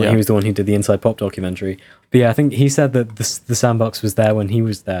he was the one who did the Inside Pop documentary. But yeah, I think he said that the sandbox was there when he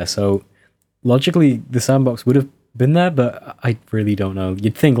was there. So logically, the sandbox would have been there, but I really don't know.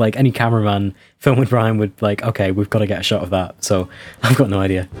 You'd think like any cameraman filming with Brian would like, okay, we've got to get a shot of that. So I've got no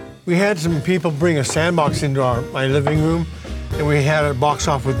idea. We had some people bring a sandbox into my living room, and we had it boxed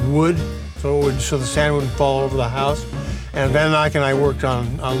off with wood, so the sand wouldn't fall over the house. And Van Eyck and I worked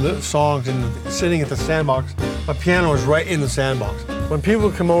on songs and sitting at the sandbox. My piano was right in the sandbox. When people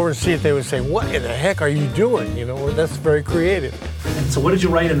would come over and see it, they would say, "What in the heck are you doing?" You know, that's very creative. And so what did you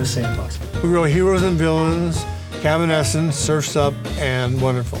write in the sandbox? We wrote Heroes and Villains, Cabin Essence, Surf's Up, and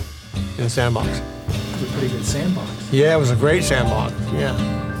Wonderful in the sandbox. It was a pretty good sandbox. Yeah, it was a great sandbox,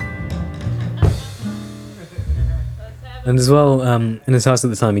 yeah. And as well, in his house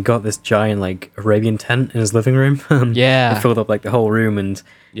at the time, he got this giant like Arabian tent in his living room. Yeah. It filled up like the whole room, and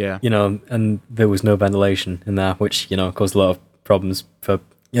yeah, you know, and there was no ventilation in there, which you know caused a lot of problems for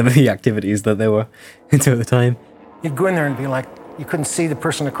the activities that they were into at the time. You'd go in there and be like, you couldn't see the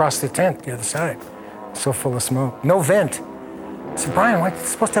person across the tent the other side. So full of smoke. No vent. I said, Brian, why are you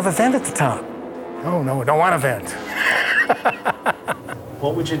supposed to have a vent at the top? Oh, no, don't want a vent.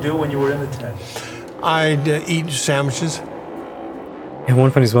 What would you do when you were in the tent? I'd eat sandwiches. In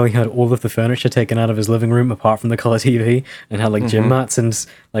one point as well, he had all of the furniture taken out of his living room apart from the color TV, and had like gym mats and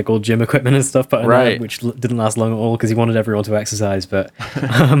like all gym equipment and stuff, but which didn't last long at all because he wanted everyone to exercise, but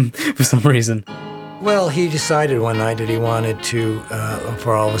for some reason. Well, he decided one night that he wanted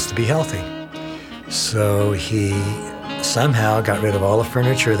for all of us to be healthy. So he somehow got rid of all the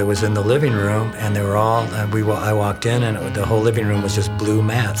furniture that was in the living room, and they were all, I walked in and the whole living room was just blue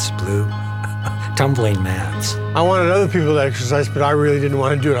mats, blue tumbling mats. I wanted other people to exercise, but I really didn't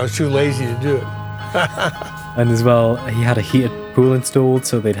want to do it. I was too lazy to do it. And as well, he had a heated pool installed,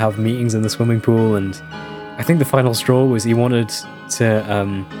 so they'd have meetings in the swimming pool, and I think the final straw was he wanted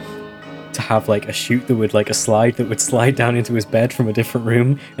to have like a chute that would like a slide that would slide down into his bed from a different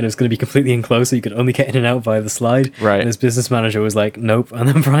room, and it was going to be completely enclosed, so you could only get in and out via the slide. Right. And his business manager was like, nope. And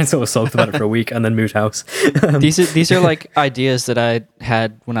then Brian sort of sulked about it for a week and then moved house. These are like ideas that I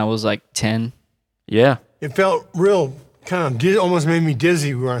had when I was like 10. Yeah. It felt real kind of almost made me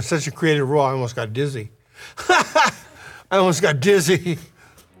dizzy. We were on such a creative role, I almost got dizzy. I almost got dizzy.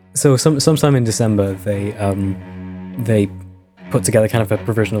 So sometime in December, they put together kind of a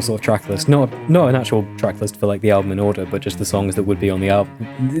provisional sort of track list, not an actual track list for like the album in order, but just the songs that would be on the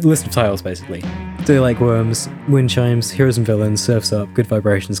album, list of titles basically. Daylight Worms, Wind Chimes, Heroes and Villains, Surf's Up, Good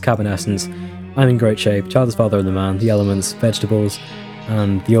Vibrations, Cabin Essence, I'm in Great Shape, Child's Father and the Man, The Elements, Vegetables,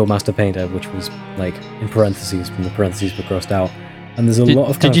 and The Old Master Painter, which was like in parentheses when the parentheses were crossed out. And there's a lot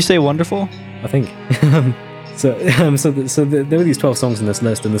of. Did you say Wonderful? I think. So there were these 12 songs in this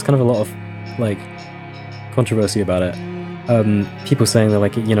list, and there's kind of a lot of like controversy about it. People saying that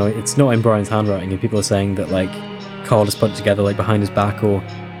like it's not in Brian's handwriting, and people are saying that like Carl just put it together like behind his back or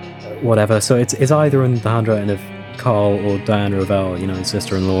whatever. So it's either in the handwriting of Carl or Diane Ravel, his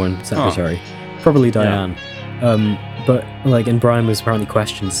sister-in-law and secretary. Probably Diane. Yeah. But like, and Brian was apparently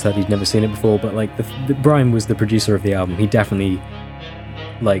questioned, said he'd never seen it before. But like, Brian was the producer of the album. He definitely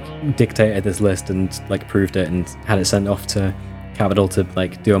like dictated this list and like approved it and had it sent off to Capitol to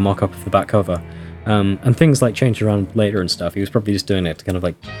like do a mock-up of the back cover. And things like changed around later and stuff. He was probably just doing it to kind of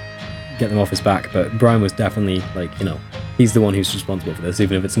like get them off his back. But Brian was definitely like, he's the one who's responsible for this,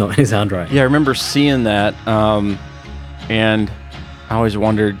 even if it's not in his handwriting. Yeah, I remember seeing that, and I always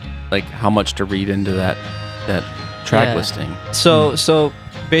wondered like how much to read into that track listing. So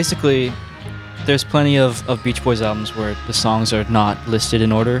basically, there's plenty of Beach Boys albums where the songs are not listed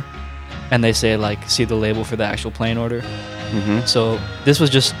in order, and they say like see the label for the actual playing order. Mm-hmm. So this was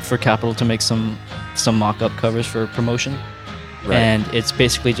just for Capitol to make some mock-up covers for promotion, right. And it's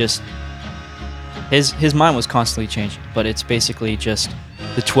basically just his mind was constantly changing, but it's basically just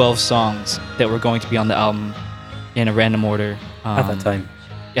the 12 songs that were going to be on the album in a random order at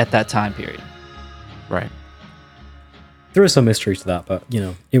that time period. Right. There is some mystery to that, but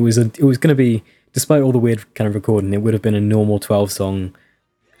it was going to be, despite all the weird kind of recording, it would have been a normal 12-song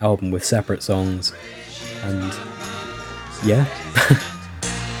album with separate songs, and yeah.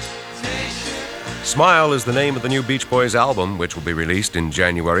 Smile is the name of the new Beach Boys album, which will be released in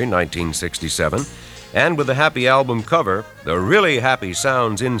January 1967. And with the happy album cover, the really happy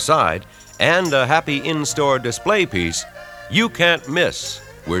sounds inside, and a happy in-store display piece, you can't miss.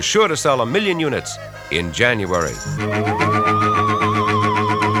 We're sure to sell 1 million units in January.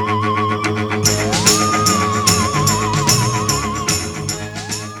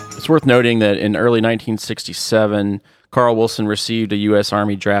 It's worth noting that in early 1967, Carl Wilson received a U.S.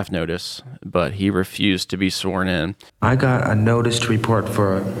 Army draft notice, but he refused to be sworn in. I got a notice to report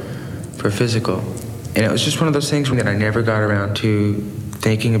for physical, and it was just one of those things that I never got around to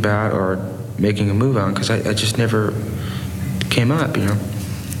thinking about or making a move on, because I just never came up, you know,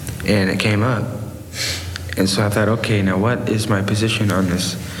 and it came up. And so I thought, okay, now what is my position on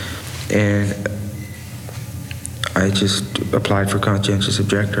this? And I just applied for conscientious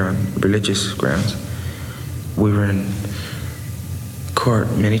objector on religious grounds. We were in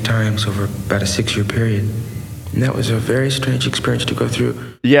court many times over about a 6-year period. And that was a very strange experience to go through.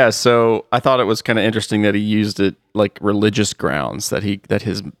 Yeah, so I thought it was kind of interesting that he used it like religious grounds, that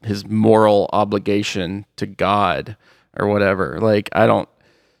his moral obligation to God or whatever. Like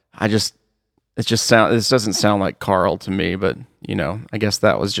this doesn't sound like Carl to me, but you know, I guess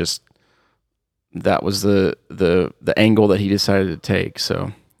that was the angle that he decided to take.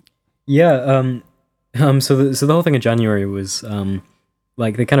 So yeah, so the whole thing in January was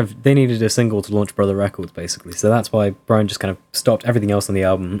like they needed a single to launch Brother Records, basically. So that's why Brian just kind of stopped everything else on the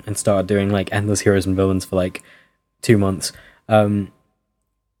album and started doing like Endless Heroes and Villains for like 2 months. But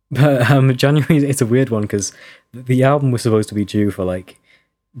January, it's a weird one because the album was supposed to be due for like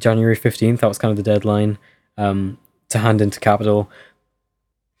January 15th. That was kind of the deadline to hand into Capitol.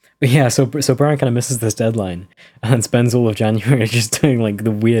 But yeah, so Brian kind of misses this deadline and spends all of January just doing like the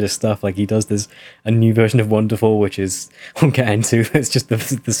weirdest stuff. Like he does a new version of Wonderful, which we'll get into. It's just the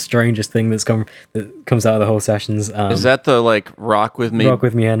strangest thing that comes out of the whole sessions. Is that the like Rock With Me,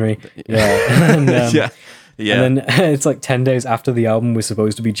 Henry? Yeah. And, yeah. And then it's like 10 days after the album was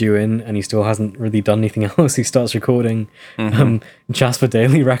supposed to be due in, and he still hasn't really done anything else. He starts recording Jasper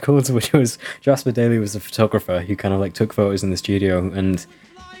Daly records, Jasper Daly was a photographer who kind of like took photos in the studio, and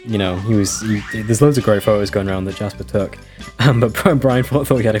you know, there's loads of great photos going around that Jasper took. But Brian thought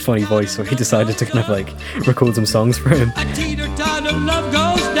he had a funny voice, so he decided to kind of like record some songs for him. A teeter-totter of love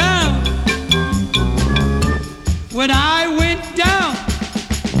goes down. When I went down,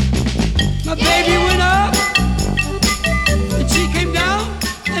 my baby went up, and she came down,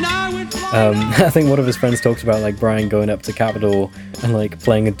 and I went I think one of his friends talked about like Brian going up to Capitol and like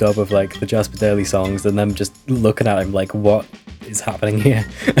playing a dub of like the Jasper Daly songs, and them just looking at him like, what is happening here?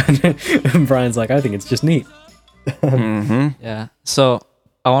 And Brian's like, I think it's just neat. Yeah. So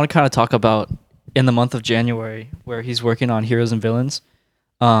I want to kind of talk about in the month of January where he's working on Heroes and Villains.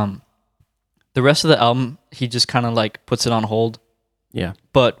 The rest of the album, he just kind of like puts it on hold. Yeah.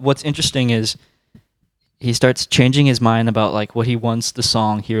 But what's interesting is he starts changing his mind about like what he wants the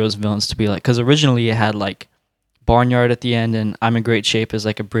song Heroes and Villains to be like. Because originally it had like Barnyard at the end and I'm in Great Shape as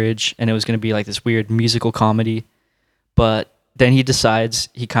like a bridge, and it was going to be like this weird musical comedy. But then he decides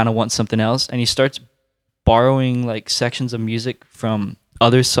he kind of wants something else, and he starts borrowing like sections of music from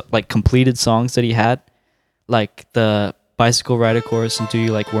other like completed songs that he had, like the Bicycle Rider chorus and Do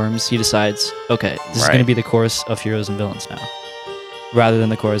You Like Worms. He decides, okay, this is going to be the chorus of Heroes and Villains now, rather than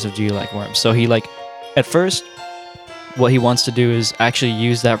the chorus of Do You Like Worms. So he like, at first, what he wants to do is actually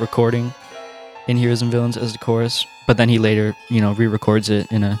use that recording in Heroes and Villains as the chorus, but then he later, you know, re-records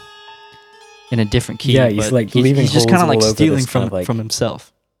it in a different key. Yeah, he's like leaving he's just kind of like stealing kind of, like, from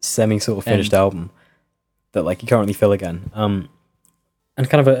himself. Semi sort of finished album that like he can't really fill again. And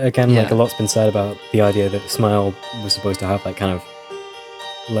kind of like a lot's been said about the idea that Smile was supposed to have like kind of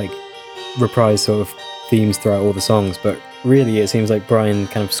like reprise sort of themes throughout all the songs, but really it seems like Brian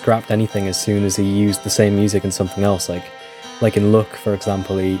kind of scrapped anything as soon as he used the same music in something else. Like in Look, for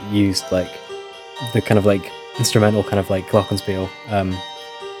example, he used like the kind of like instrumental kind of like glockenspiel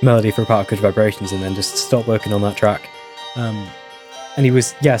melody for Part of Good Vibrations, and then just stopped working on that track. And he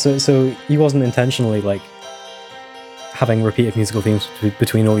was so he wasn't intentionally like having repeated musical themes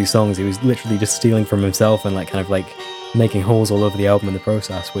between all these songs. He was literally just stealing from himself and like kind of like making holes all over the album in the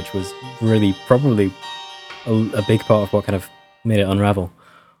process, which was really probably a big part of what kind of made it unravel.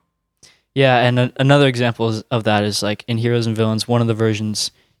 Yeah, and another example of that is like in Heroes and Villains, one of the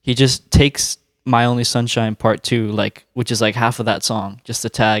versions, he just takes My Only Sunshine Part 2, like, which is like half of that song, just a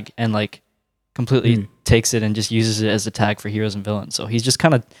tag, and like completely takes it and just uses it as a tag for Heroes and Villains. So he's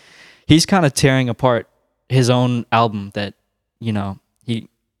kind of tearing apart his own album that, you know, he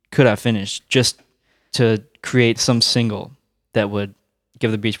could have finished just to create some single that would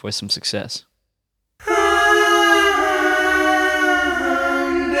give the Beach Boys some success.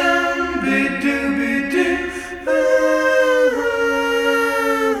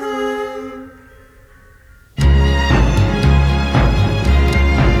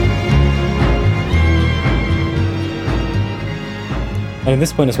 And at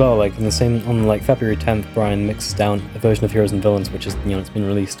this point as well, like on like February 10th, Brian mixes down a version of Heroes and Villains, which is, it's been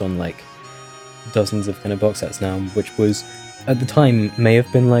released on like dozens of kind of box sets now, which was at the time may have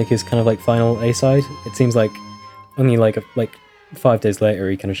been like his kind of like final A-side. It seems like only like 5 days later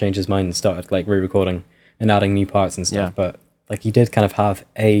he kind of changed his mind and started like re-recording and adding new parts and stuff. But like he did kind of have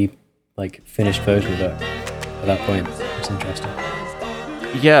a like finished version of it at that point. It's interesting.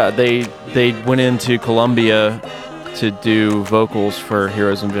 Yeah, they went into Columbia to do vocals for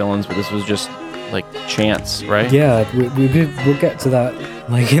Heroes and Villains, but this was just like chance, right? Yeah, we'll get to that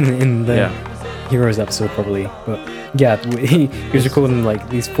like in the Heroes episode probably. But yeah, he was recording like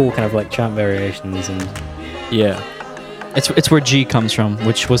these 4 kind of like chant variations and it's where G comes from,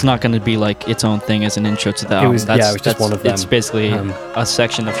 which was not going to be like its own thing as an intro to the album. It was just one of them. It's basically a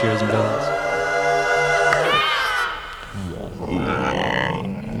section of Heroes and Villains.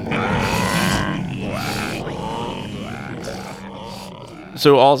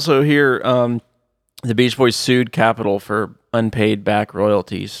 So also here, the Beach Boys sued Capitol for unpaid back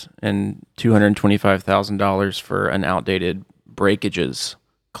royalties and $225,000 for an outdated breakages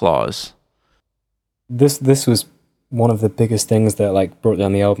clause. This was one of the biggest things that like brought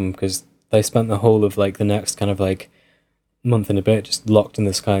down the album, because they spent the whole of like the next kind of like month and a bit just locked in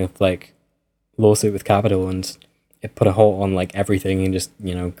this kind of like lawsuit with Capitol, and it put a halt on like everything and just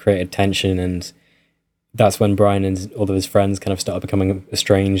created tension. And that's when Brian and all of his friends kind of started becoming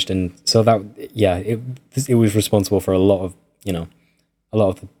estranged, and so that it was responsible for a lot of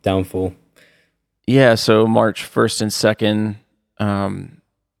the downfall. Yeah, so March 1st and 2nd,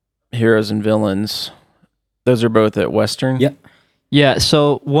 Heroes and Villains, those are both at Western. Yeah,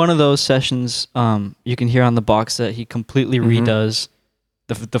 so one of those sessions, you can hear on the box that he completely redoes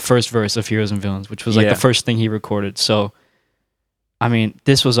the first verse of Heroes and Villains, which was like the first thing he recorded. So I mean,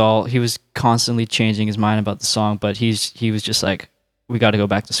 this was all, he was constantly changing his mind about the song, but he was just like, we got to go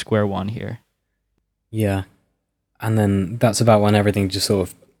back to square one here. Yeah. And then that's about when everything just sort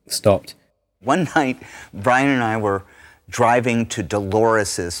of stopped. One night, Brian and I were driving to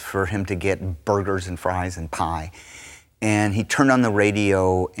Dolores's for him to get burgers and fries and pie. And he turned on the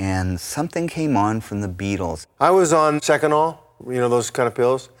radio and something came on from the Beatles. I was on Seconal, those kind of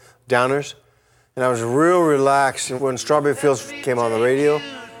pills, downers. And I was real relaxed. And when Strawberry Fields came on the radio,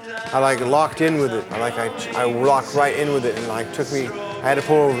 I locked in with it. I locked right in with it, and I had to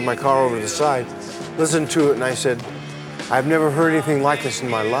pull over my car over to the side, listened to it, and I said, I've never heard anything like this in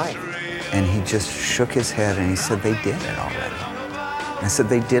my life. And he just shook his head and he said, they did it already. And I said,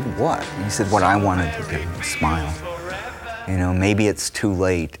 they did what? And he said, what I wanted to do, smile. Maybe it's too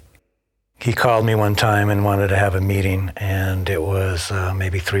late. He called me one time and wanted to have a meeting, and it was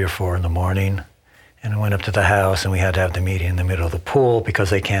maybe 3 or 4 in the morning. And I went up to the house, and we had to have the meeting in the middle of the pool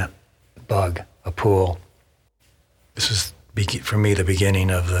because they can't bug a pool. This was, for me, the beginning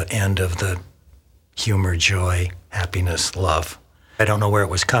of the end of the humor, joy, happiness, love. I don't know where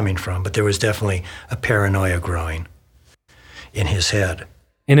it was coming from, but there was definitely a paranoia growing in his head.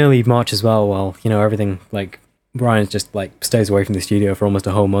 In early March as well, while, everything, Brian just, stays away from the studio for almost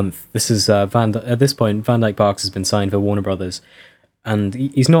a whole month. This is, at this point, Van Dyke Parks has been signed for Warner Brothers, and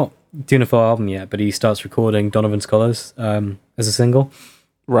he's not doing a full album yet, but he starts recording Donovan's Colors as a single.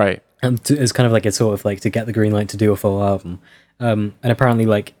 Right. And it's kind of like, it's sort of to get the green light to do a full album. And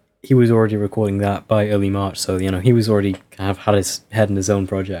apparently, he was already recording that by early March, so, he was already kind of had his head in his own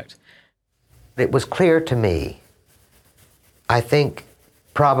project. It was clear to me, I think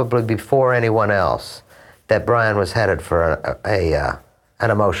probably before anyone else, that Brian was headed for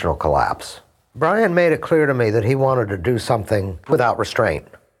an emotional collapse. Brian made it clear to me that he wanted to do something without restraint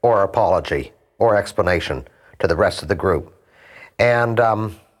or apology or explanation to the rest of the group. And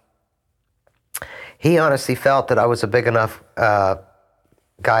he honestly felt that I was a big enough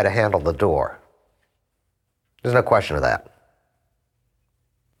guy to handle the door. There's no question of that.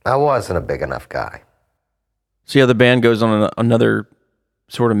 I wasn't a big enough guy. So yeah, the band goes on another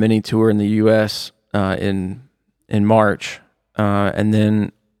sort of mini tour in the U.S. In March, and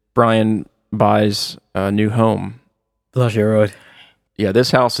then Brian buys a new home. Bellagio Road. Yeah,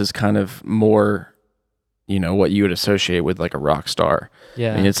 this house is kind of more, what you would associate with a rock star.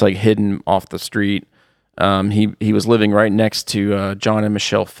 Yeah. I mean, it's hidden off the street. He was living right next to John and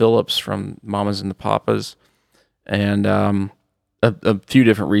Michelle Phillips from Mamas and the Papas. And a few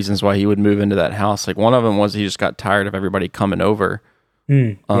different reasons why he would move into that house. Like one of them was he just got tired of everybody coming over.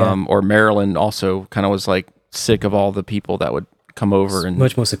 Or Marilyn also kind of was like sick of all the people that would come over and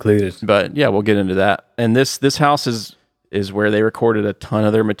much more secluded. But yeah, we'll get into that. And this house is where they recorded a ton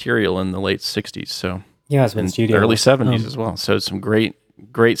of their material in the late 60s. So yeah, it's been studio early 70s as well. So some great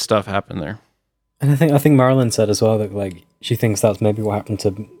stuff happened there. And I think Marilyn said as well that like she thinks that's maybe what happened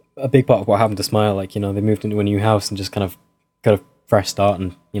to a big part of what happened to Smile. Like, you know, they moved into a new house and just kind of got a fresh start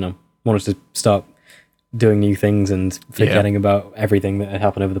and, you know, wanted to start doing new things and forgetting about everything that had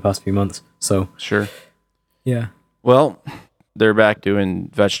happened over the past few months. So sure. Yeah. Well, they're back doing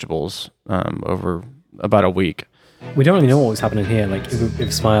Vegetables over about a week. We don't really know what was happening here, like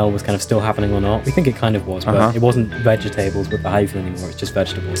if Smile was kind of still happening or not. We think it kind of was, but it wasn't vegetables with the hyphen anymore. It's just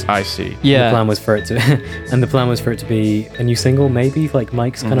Vegetables. I see. And Yeah. the plan was for it to be a new single, maybe. Like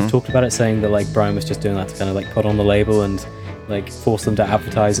Mike's kind of talked about it, saying that like Brian was just doing that to kind of like put on the label and like force them to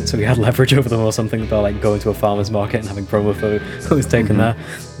advertise it, so he had leverage over them or something. About like going to a farmer's market and having promo photos taken there.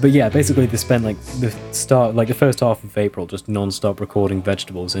 But yeah, basically they spent like the first half of April just non-stop recording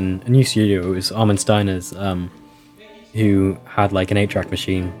Vegetables in a new studio. It was Armin Steiner's. Who had like an 8-track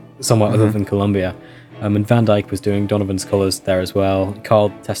machine somewhat other than Columbia. And Van Dyke was doing Donovan's Colors there as well. Carl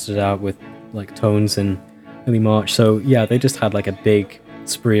tested it out with like Tones in early March. So yeah, they just had like a big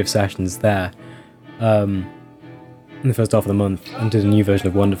spree of sessions there in the first half of the month and did a new version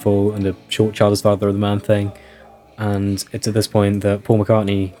of Wonderful and a short Child is Father of the Man thing. And it's at this point that Paul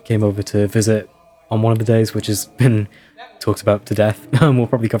McCartney came over to visit on one of the days, which has been talked about to death. We'll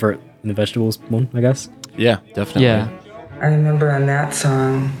probably cover it in the Vegetables one, I guess. Yeah, definitely. Yeah. I remember on that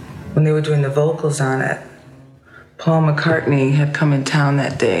song, when they were doing the vocals on it, Paul McCartney had come in town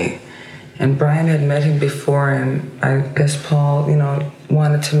that day, and Brian had met him before, and I guess Paul, you know,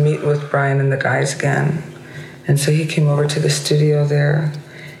 wanted to meet with Brian and the guys again. And so he came over to the studio there,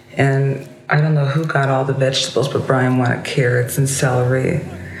 and I don't know who got all the vegetables, but Brian wanted carrots and celery.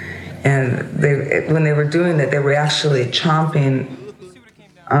 And when they were doing that, they were actually chomping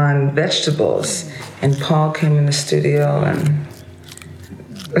on vegetables, and Paul came in the studio and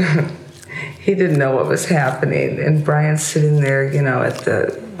he didn't know what was happening, and Brian's sitting there, you know, at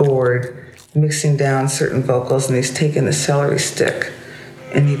the board mixing down certain vocals, and he's taking the celery stick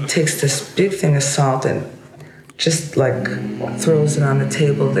and he takes this big thing of salt and just like throws it on the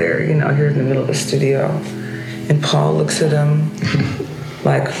table there, you know, here in the middle of the studio. And Paul looks at him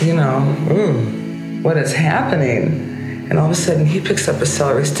like, you know, what is happening? And all of a sudden, he picks up a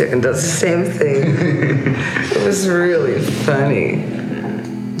celery stick and does the same thing. It was really funny.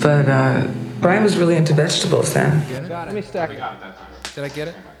 But Brian was really into vegetables then. Let me stack it. Did I get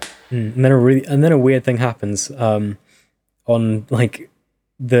it? And then a weird thing happens on like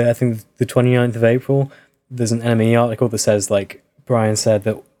I think the 29th of April. There's an NME article that says like Brian said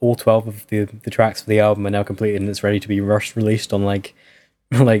that all 12 of the tracks for the album are now completed and it's ready to be rush released on like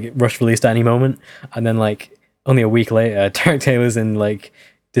rush released at any moment. And then like only a week later, Derek Taylor's in like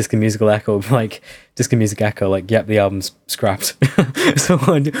Disc and Music Echo, like, yep, the album's scrapped. So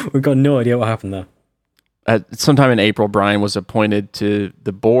we've got no idea what happened there. Sometime in April, Brian was appointed to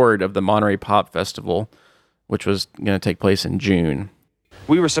the board of the Monterey Pop Festival, which was going to take place in June.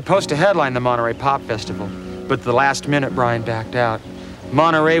 We were supposed to headline the Monterey Pop Festival, but at the last minute, Brian backed out.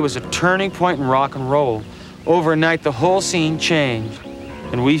 Monterey was a turning point in rock and roll. Overnight, the whole scene changed,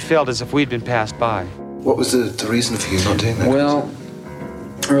 and we felt as if we'd been passed by. What was the reason for you not doing that? Well,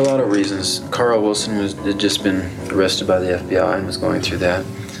 there were a lot of reasons. Carl Wilson had just been arrested by the FBI and was going through that.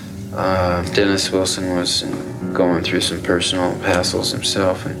 Dennis Wilson was going through some personal hassles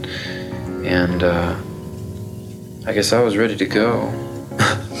himself, and I guess I was ready to go.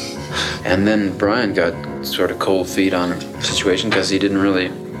 And then Brian got sort of cold feet on the situation because he didn't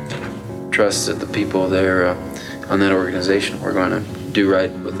really trust that the people there on that organization were going to do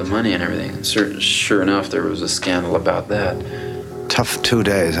right with the money and everything. And sure enough, there was a scandal about that. Tough 2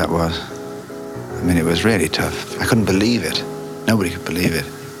 days, that was. I mean, it was really tough. I couldn't believe it. Nobody could believe it.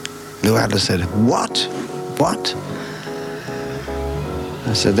 Lou Adler said, "What? What?"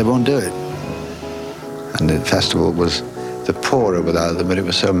 I said, "They won't do it." And the festival was the poorer without them, but it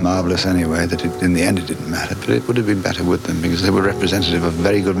was so marvelous anyway that in the end it didn't matter. But it would have been better with them because they were representative of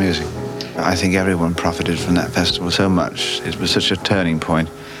very good music. I think everyone profited from that festival so much. It was such a turning point,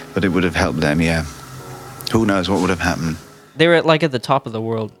 but it would have helped them, yeah. Who knows what would have happened. They were at the top of the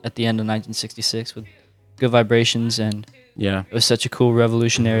world at the end of 1966 with Good Vibrations, and yeah, it was such a cool,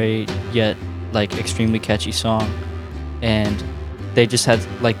 revolutionary, yet like extremely catchy song. And they just had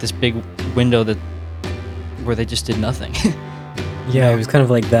like this big window where they just did nothing. Yeah, it was kind of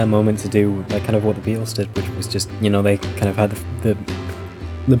like their moment to do like kind of what the Beatles did, which was just, you know, they kind of had the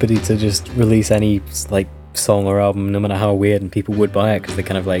liberty to just release any like song or album, no matter how weird, and people would buy it because they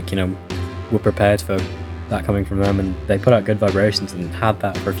kind of like, you know, were prepared for that coming from them, and they put out Good Vibrations and had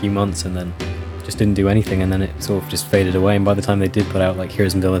that for a few months and then just didn't do anything, and then it sort of just faded away, and by the time they did put out like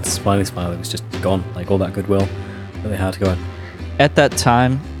Heroes and Villains, Smiley Smile, it was just gone, like all that goodwill that they had going. At that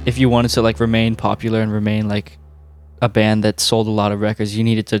time, if you wanted to like remain popular and remain like a band that sold a lot of records, you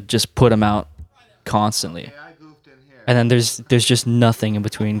needed to just put them out constantly. And then there's just nothing in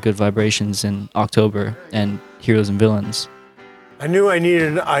between Good Vibrations in October and Heroes and Villains. I knew I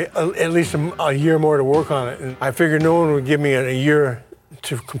needed at least a year more to work on it, and I figured no one would give me a year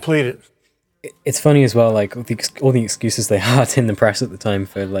to complete it. It's funny as well, like all the excuses they had in the press at the time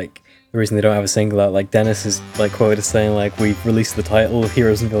for like the reason they don't have a single out. Like Dennis is like quoted as saying like, we've released the title of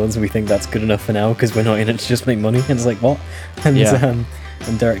Heroes and Villains and we think that's good enough for now because we're not in it to just make money. And it's like, what? And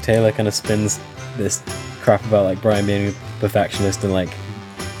and Derek Taylor kind of spins this crap about like Brian being a perfectionist and like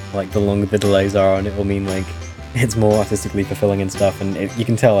the longer the delays are on it will mean like it's more artistically fulfilling and stuff. And you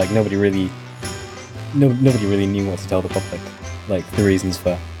can tell like nobody really knew what to tell the public, like the reasons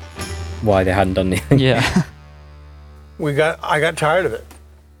for why they hadn't done anything. Yeah. I got tired of it.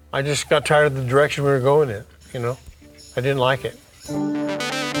 I just got tired of the direction we were going in, you know? I didn't like it.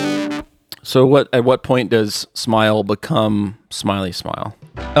 So at what point does Smile become Smiley Smile?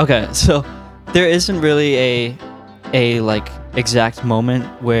 Okay, so there isn't really a like exact moment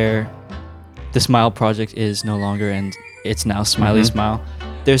where the Smile project is no longer and it's now Smiley Smile.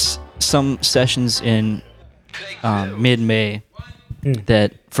 There's some sessions in mid-May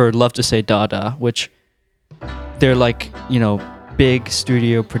that for Love to Say Dada, which they're like, you know, big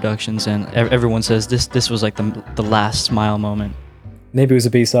studio productions, and everyone says this was like the last Smile moment. Maybe it was a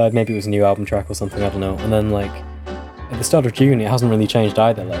B-side, maybe it was a new album track or something, I don't know. And then like at the start of June, it hasn't really changed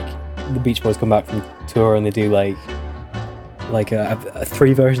either. Like the Beach Boys come back from tour and they do like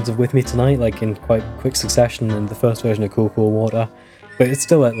three versions of With Me Tonight, like in quite quick succession, and the first version of Cool Cool Water. But it's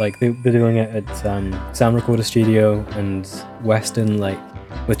still at like they're doing it at Sound Recorder Studio and Weston, like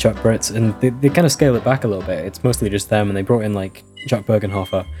with Chuck Britz, and they kind of scale it back a little bit. It's mostly just them, and they brought in like Chuck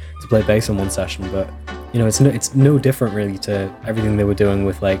Bergenhofer to play bass on one session. But you know, it's no different really to everything they were doing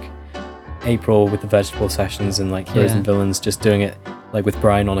with like April with the Vegetable sessions and like Heroes and Villains, just doing it like with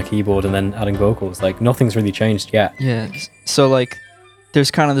Brian on a keyboard and then adding vocals. Like nothing's really changed yet. Yeah. So like there's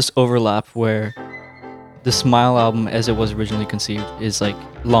kind of this overlap where the Smile album as it was originally conceived is like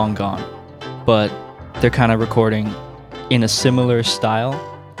long gone, but they're kind of recording in a similar style.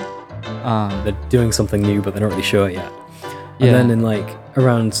 They're doing something new, but they're not really sure yet. And then in like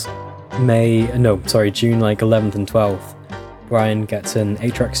around June like 11th and 12th, Brian gets an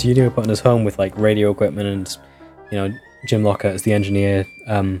 8-track studio put in his home with like radio equipment, and you know, Jim Lockhart as the engineer,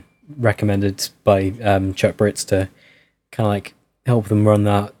 recommended by Chuck Britz to kind of like help them run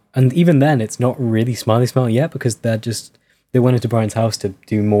that. And even then, it's not really Smiley Smile yet, because they went into Brian's house to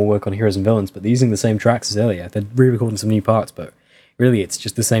do more work on Heroes and Villains, but they're using the same tracks as earlier. They're re-recording some new parts, but really it's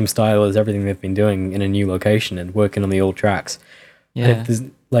just the same style as everything they've been doing in a new location and working on the old tracks. Yeah.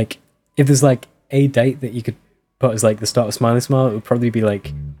 And if there's like a date that you could put as like the start of Smiley Smile, it would probably be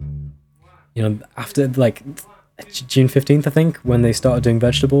like, you know, after like June 15th, I think, when they started doing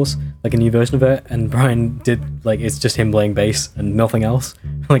Vegetables, like a new version of it, and Brian did like, it's just him playing bass and nothing else,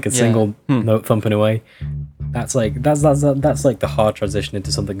 like a single note thumping away. That's like that's like the hard transition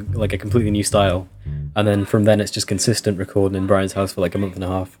into something like a completely new style, and then from then it's just consistent recording in Brian's house for like a month and a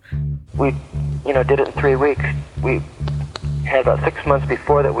half. We, you know, did it in 3 weeks. We had about 6 months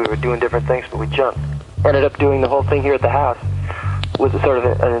before that we were doing different things, but we jumped. Ended up doing the whole thing here at the house with sort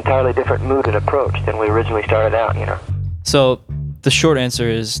of an entirely different mood and approach than we originally started out, you know. So the short answer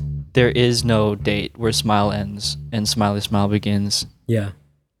is there is no date where Smile ends and Smiley Smile begins. Yeah.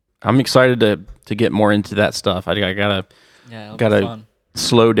 I'm excited to get more into that stuff. I gotta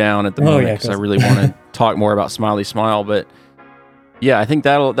slow down at the moment because I really want to talk more about Smiley Smile. But yeah, I think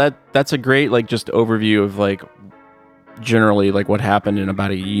that's a great like just overview of like generally like what happened in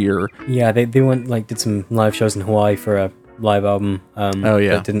about a year. Yeah, they went like did some live shows in Hawaii for a live album.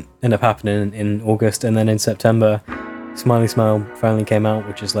 That didn't end up happening in August, and then in September, Smiley Smile finally came out,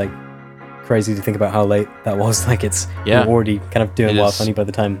 which is like crazy to think about how late that was. Like it's already kind of doing Wild Honey by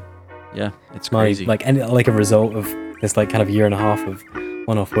the time. Yeah, it's crazy. Like a result of this like kind of year and a half of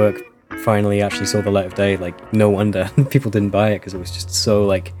one-off work finally actually saw the light of day. Like no wonder people didn't buy it, because it was just so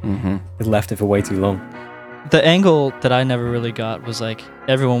like it left it for way too long. The angle that I never really got was like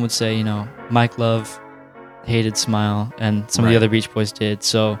everyone would say, you know, Mike Love hated Smile and some of the other Beach Boys did,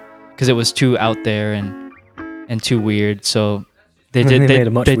 so because it was too out there and too weird. So They They did. made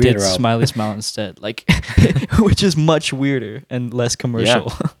a much They did weirder album. Smiley Smile instead, like, which is much weirder and less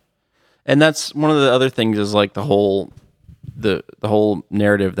commercial. Yeah. And that's one of the other things is like the whole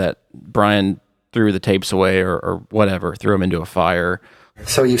narrative that Brian threw the tapes away or whatever, threw them into a fire.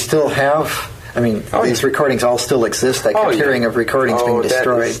 So you still have, I mean, these recordings all still exist. I kept hearing of recordings being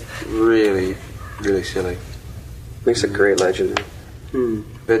destroyed. That is really, really silly. Makes a great legend.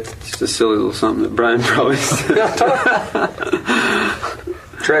 But just a silly little something that Brian probably said.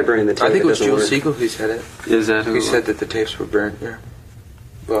 Try burning the tape. I think it was Joe Siegel who said it. Is that who? He said that the tapes were burnt, yeah.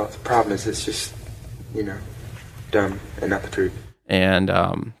 Well, the problem is it's just, dumb and not the truth. And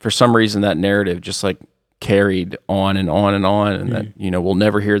for some reason, that narrative just like carried on and on and on, and that we'll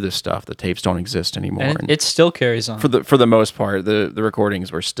never hear this stuff. The tapes don't exist anymore. And it still carries on. For the most part. The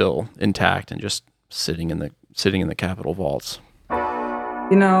recordings were still intact and just sitting in the Capitol vaults.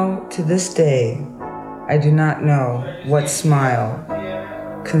 To this day, I do not know what Smile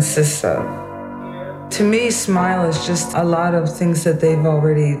consists of. To me, Smile is just a lot of things that they've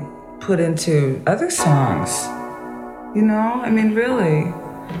already put into other songs. Really.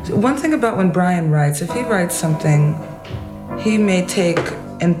 One thing about when Brian writes, if he writes something, he may take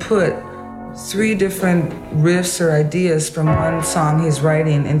and put 3 different riffs or ideas from one song he's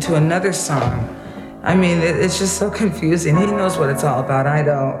writing into another song. It's just so confusing. He knows what it's all about. I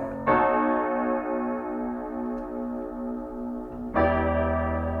don't.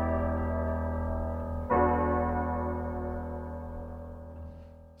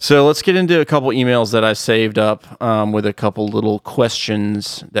 So let's get into a couple emails that I saved up with a couple little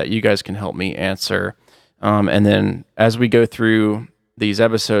questions that you guys can help me answer. And then as we go through these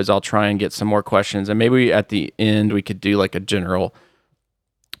episodes, I'll try and get some more questions. And maybe at the end, we could do like a general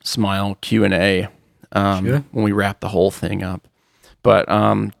Smile Q&A when we wrap the whole thing up. But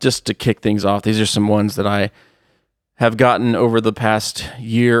just to kick things off, these are some ones that I have gotten over the past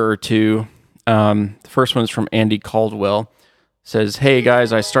year or two. The first one is from Andy Caldwell. Says, "Hey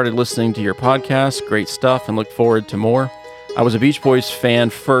guys, I started listening to your podcast. Great stuff and look forward to more. I was a Beach Boys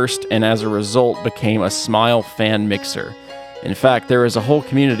fan first and as a result became a Smile fan mixer. In fact, there is a whole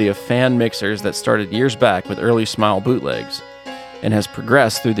community of fan mixers that started years back with early Smile bootlegs and has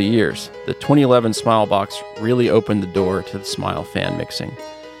progressed through the years. The 2011 Smile box really opened the door to the Smile fan mixing.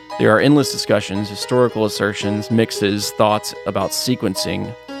 There are endless discussions, historical assertions, mixes, thoughts about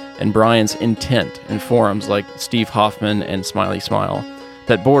sequencing, and Brian's intent in forums like Steve Hoffman and Smiley Smile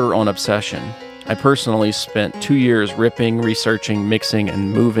that border on obsession. I personally spent 2 years ripping, researching, mixing,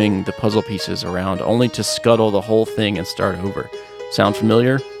 and moving the puzzle pieces around only to scuttle the whole thing and start over. Sound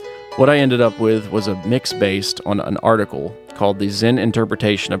familiar? What I ended up with was a mix based on an article called The Zen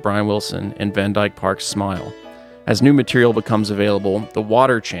Interpretation of Brian Wilson and Van Dyke Park's Smile. As new material becomes available, the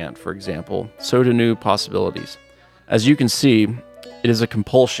water chant, for example, so do new possibilities. As you can see, it is a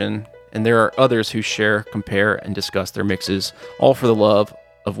compulsion, and there are others who share, compare, and discuss their mixes, all for the love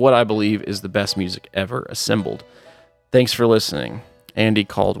of what I believe is the best music ever assembled. Thanks for listening, Andy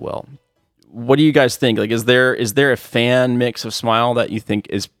Caldwell." What do you guys think? Like, is there a fan mix of Smile that you think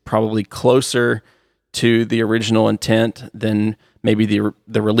is probably closer to the original intent than maybe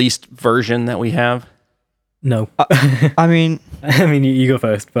the released version that we have? No. You go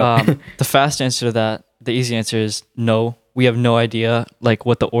first. But The fast answer to that, the easy answer is no. We have no idea like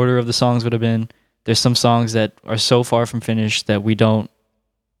what the order of the songs would have been. There's some songs that are so far from finished that we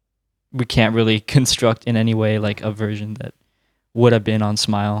can't really construct in any way like a version that would have been on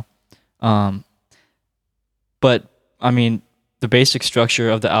Smile. But the basic structure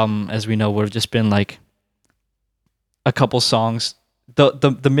of the album, as we know, would have just been like a couple songs.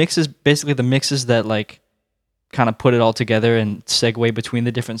 The mixes, basically the mixes that like kind of put it all together and segue between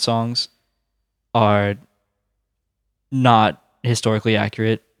the different songs, are not historically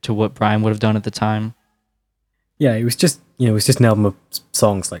accurate to what Brian would have done at the time. Yeah, it was just an album of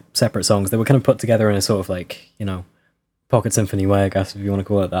songs, like separate songs that were kind of put together in a sort of like, pocket symphony way, I guess, if you want to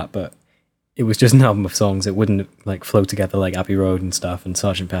call it that. But it was just an album of songs. It wouldn't like flow together like Abbey Road and stuff and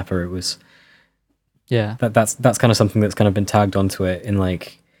Sgt. Pepper. It was, that's kind of something that's kind of been tagged onto it in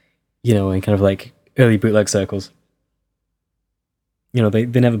like, in kind of like early bootleg circles. They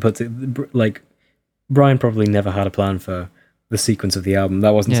never put it, like, Brian probably never had a plan for the sequence of the album.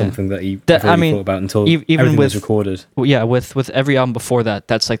 That wasn't something that he really thought about until everything was recorded. Yeah, with every album before that,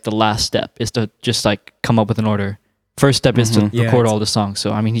 that's like the last step, is to just like come up with an order. First step is to record all the songs.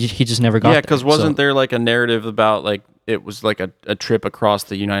 So he just never got there. Yeah, because wasn't there like a narrative about like it was like a trip across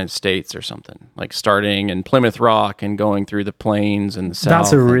the United States or something, like starting in Plymouth Rock and going through the plains and the South?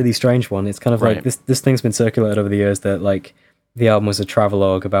 That's a really strange one. It's kind of like this thing's been circulated over the years that like the album was a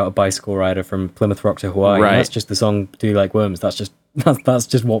travelogue about a bicycle rider from Plymouth Rock to Hawaii. Right. And that's just the song "Do You Like Worms." That's just that's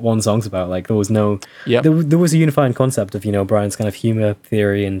just what one song's about. Like there was no, there was a unifying concept of, you know, Brian's kind of humor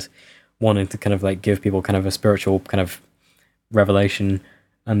theory and wanting to kind of like give people kind of a spiritual kind of revelation.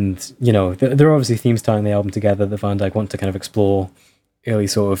 And, you know, there are obviously themes tying the album together that Van Dyke want to kind of explore early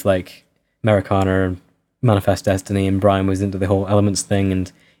sort of like Americana and Manifest Destiny, and Brian was into the whole Elements thing,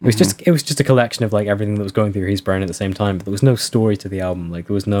 and it was just a collection of like everything that was going through his brain at the same time, but there was no story to the album. Like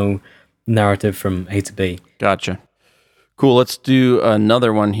there was no narrative from A to B. Gotcha. Cool. Let's do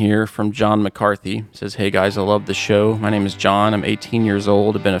another one here from John McCarthy. It says, "Hey guys, I love the show. My name is John. I'm 18 years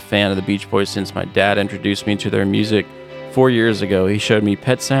old. I've been a fan of the Beach Boys since my dad introduced me to their music 4 years ago. He showed me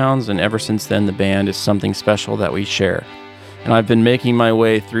Pet Sounds, and ever since then the band is something special that we share. And I've been making my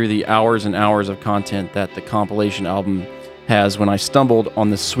way through the hours and hours of content that the compilation album has when I stumbled on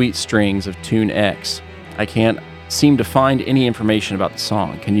the sweet strings of Tune X. I can't seem to find any information about the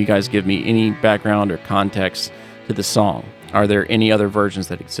song. Can you guys give me any background or context to the song? Are there any other versions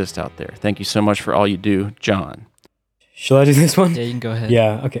that exist out there? Thank you so much for all you do, John." Shall I do this one? Yeah, you can go ahead.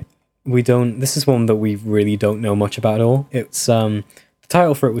 Yeah, okay. This is one that we really don't know much about at all. It's, the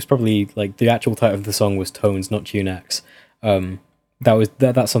title for it was probably, like, the actual title of the song was Tones, not Tune X.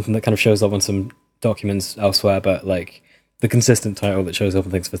 That's something that kind of shows up on some documents elsewhere, but like the consistent title that shows up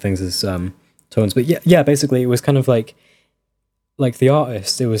on things is Tones. But yeah, basically it was kind of like the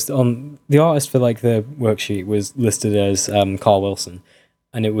artist. It was on the artist for like the worksheet was listed as Carl Wilson,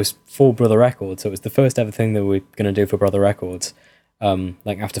 and it was for Brother Records. So it was the first ever thing that we're going to do for Brother Records.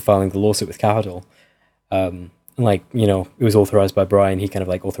 Like after filing the lawsuit with Capitol, like, you know, it was authorized by Brian. He kind of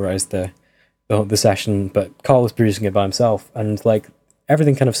like authorized the session, but Carl was producing it by himself, and like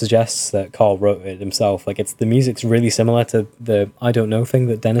everything kind of suggests that Carl wrote it himself. Like the music's really similar to the I Don't Know thing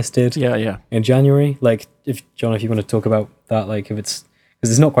that Dennis did in January. Like if you want to talk about that, like if it's,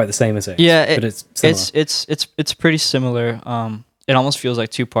 because it's not quite the same as it, but it's similar. It's pretty similar. It almost feels like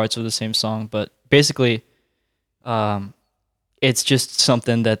two parts of the same song, but basically it's just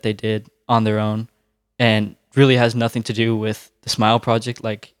something that they did on their own and really has nothing to do with the Smile project.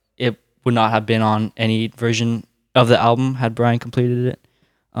 Like it would not have been on any version of the album had Brian completed it.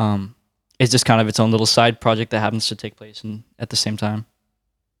 It's just kind of its own little side project that happens to take place at the same time.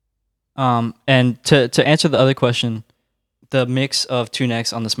 And to answer the other question, the mix of Tune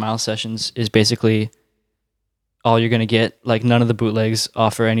X on the Smile sessions is basically all you're going to get. Like none of the bootlegs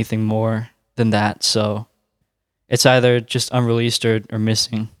offer anything more than that. So it's either just unreleased or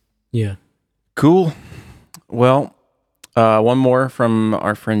missing. Yeah. Cool. Well, one more from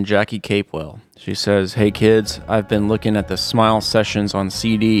our friend Jackie Capewell. She says, "Hey kids, I've been looking at the Smile sessions on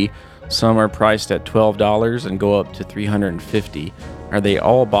CD. Some are priced at $12 and go up to $350. Are they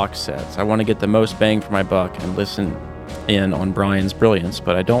all box sets? I want to get the most bang for my buck and listen in on Brian's brilliance,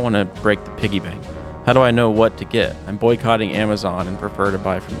 but I don't want to break the piggy bank. How do I know what to get? I'm boycotting Amazon and prefer to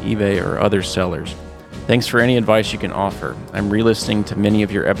buy from eBay or other sellers. Thanks for any advice you can offer. I'm re-listening to many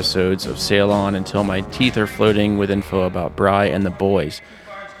of your episodes of Sail On until my teeth are floating with info about Bry and the boys.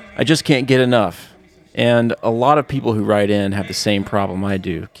 I just can't get enough. And a lot of people who write in have the same problem I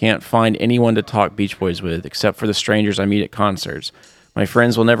do. Can't find anyone to talk Beach Boys with except for the strangers I meet at concerts. My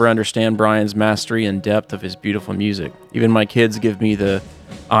friends will never understand Brian's mastery and depth of his beautiful music. Even my kids give me the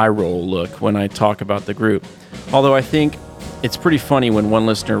eye roll look when I talk about the group. Although I think it's pretty funny when one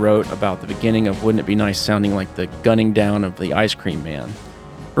listener wrote about the beginning of Wouldn't It Be Nice sounding like the gunning down of the Ice Cream Man.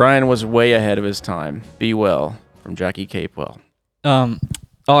 Brian was way ahead of his time. Be well." From Jackie Capewell.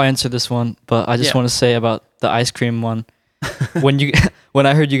 I'll answer this one, but I just want to say about the ice cream one. When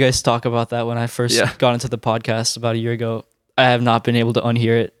I heard you guys talk about that when I first got into the podcast about a year ago, I have not been able to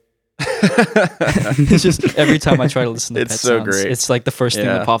unhear it. It's just every time I try to listen to Pet so Sounds, great. it's like the first thing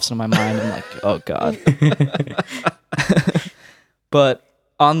that pops into my mind. I'm like, oh God. But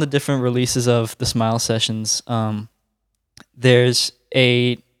on the different releases of the Smile sessions, there's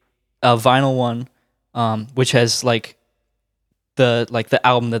a vinyl one, which has like the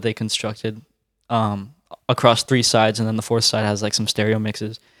album that they constructed across 3 sides, and then the 4th side has like some stereo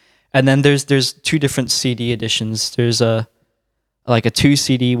mixes. And then there's 2 different CD editions. There's a 2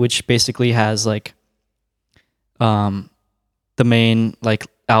 CD, which basically has like the main like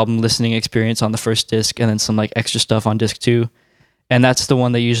album listening experience on the first disc, and then some like extra stuff on disc 2. And that's the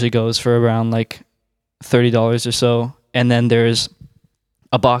one that usually goes for around like $30 or so. And then there's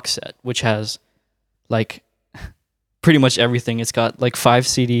a box set, which has like pretty much everything. It's got like 5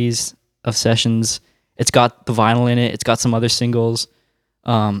 CDs of sessions. It's got the vinyl in it. It's got some other singles.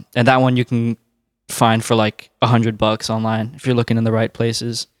 And that one you can find for like $100 online if you're looking in the right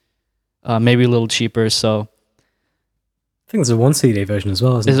places. Maybe a little cheaper. So I think there's a 1 CD version as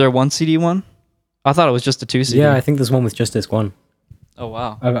well, isn't Is there a 1 CD one? I thought it was just a 2 CD. Yeah, I think there's one with just disc 1. Oh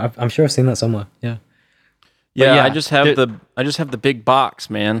wow! I'm sure I've seen that somewhere. Yeah. Yeah, yeah, I just have the big box,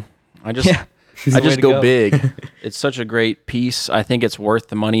 man. I just go go big. It's such a great piece. I think it's worth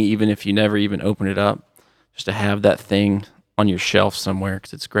the money, even if you never even open it up, just to have that thing on your shelf somewhere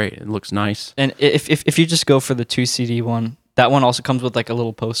because it's great. It looks nice. And if you just go for the 2 CD one, that one also comes with like a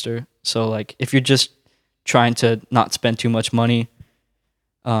little poster. So like if you're just trying to not spend too much money,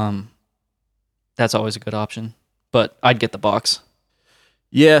 that's always a good option. But I'd get the box.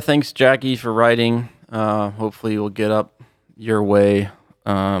 Yeah, thanks Jackie for writing. Hopefully we'll get up your way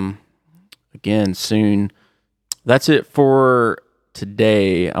again soon. That's it for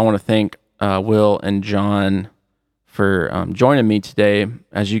today. I want to thank Will and John for joining me today.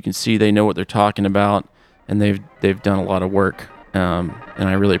 As you can see, they know what they're talking about, and they've done a lot of work. And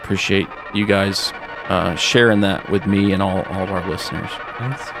I really appreciate you guys sharing that with me and all of our listeners.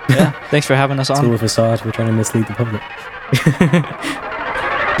 Thanks. Yeah, thanks for having us on. It's all a facade. We're trying to mislead the public.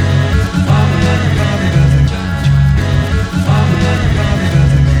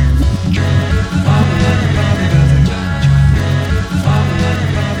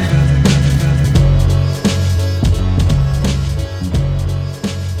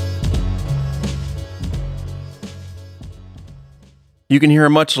 You can hear a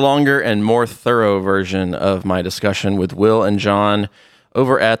much longer and more thorough version of my discussion with Will and John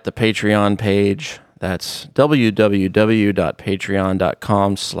over at the Patreon page. That's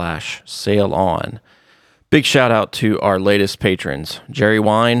www.patreon.com/saileon. Big shout out to our latest patrons, Jerry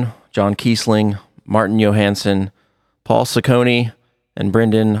Wine, John Kiesling, Martin Johansson, Paul Saccone, and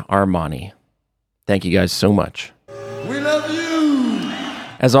Brendan Armani. Thank you guys so much. We love you.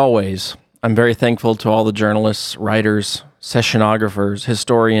 As always, I'm very thankful to all the journalists, writers, sessionographers,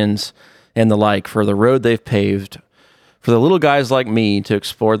 historians, and the like for the road they've paved for the little guys like me to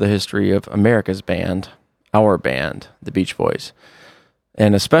explore the history of America's band, our band, the Beach Boys.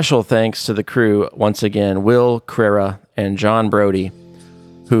 And a special thanks to the crew, once again, Will Carrera and John Brody,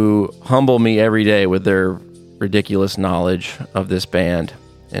 who humble me every day with their ridiculous knowledge of this band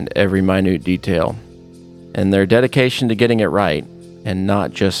and every minute detail, and their dedication to getting it right and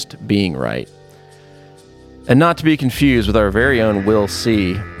not just being right. And not to be confused with our very own Will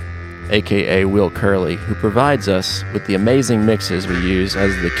C., aka Will Curley, who provides us with the amazing mixes we use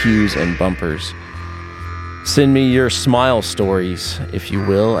as the cues and bumpers. Send me your smile stories, if you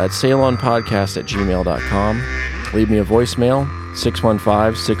will, at sailonpodcast@gmail.com. Leave me a voicemail,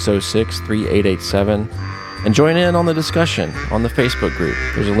 615-606-3887, and join in on the discussion on the Facebook group.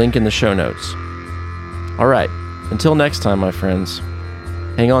 There's a link in the show notes. All right, until next time, my friends,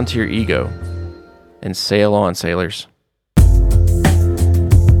 hang on to your ego and sail on, sailors.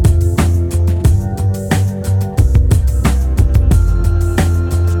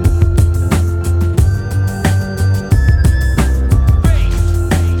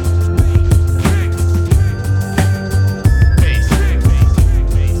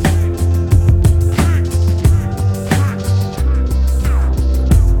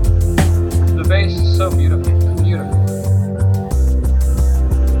 The bass is so beautiful. Beautiful.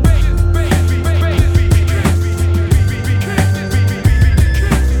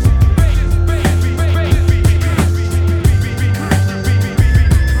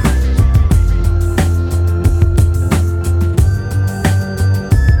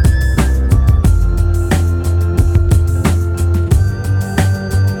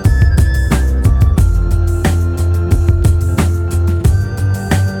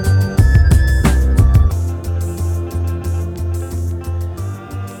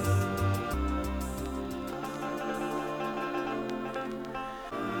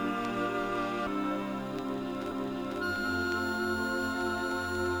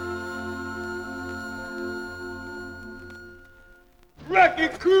 Wrecking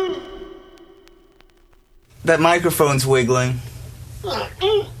crew. That microphone's wiggling.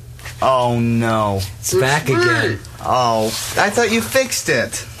 Oh no. It's back again. Oh, I thought you fixed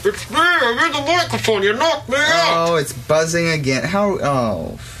it. It's me. I'm in the microphone. You knocked me out. Oh, it's buzzing again. How?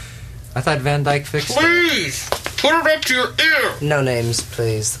 Oh. I thought Van Dyke fixed it. Please put it up to your ear. No names,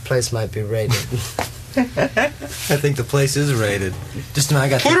 please. The place might be raided. I think the place is raided. Just a minute, I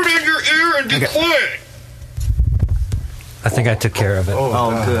got. Put it in your ear and be quiet. I think I took care of it.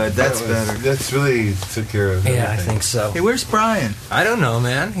 Oh, good. That's better. That's really took care of it. Yeah, I think so. Hey, where's Brian? I don't know,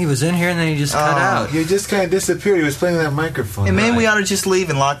 man. He was in here and then he just cut out. He just kind of disappeared. He was playing that microphone. Hey, maybe we ought to just leave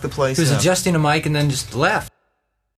and lock the place He was up. adjusting a mic and then just left.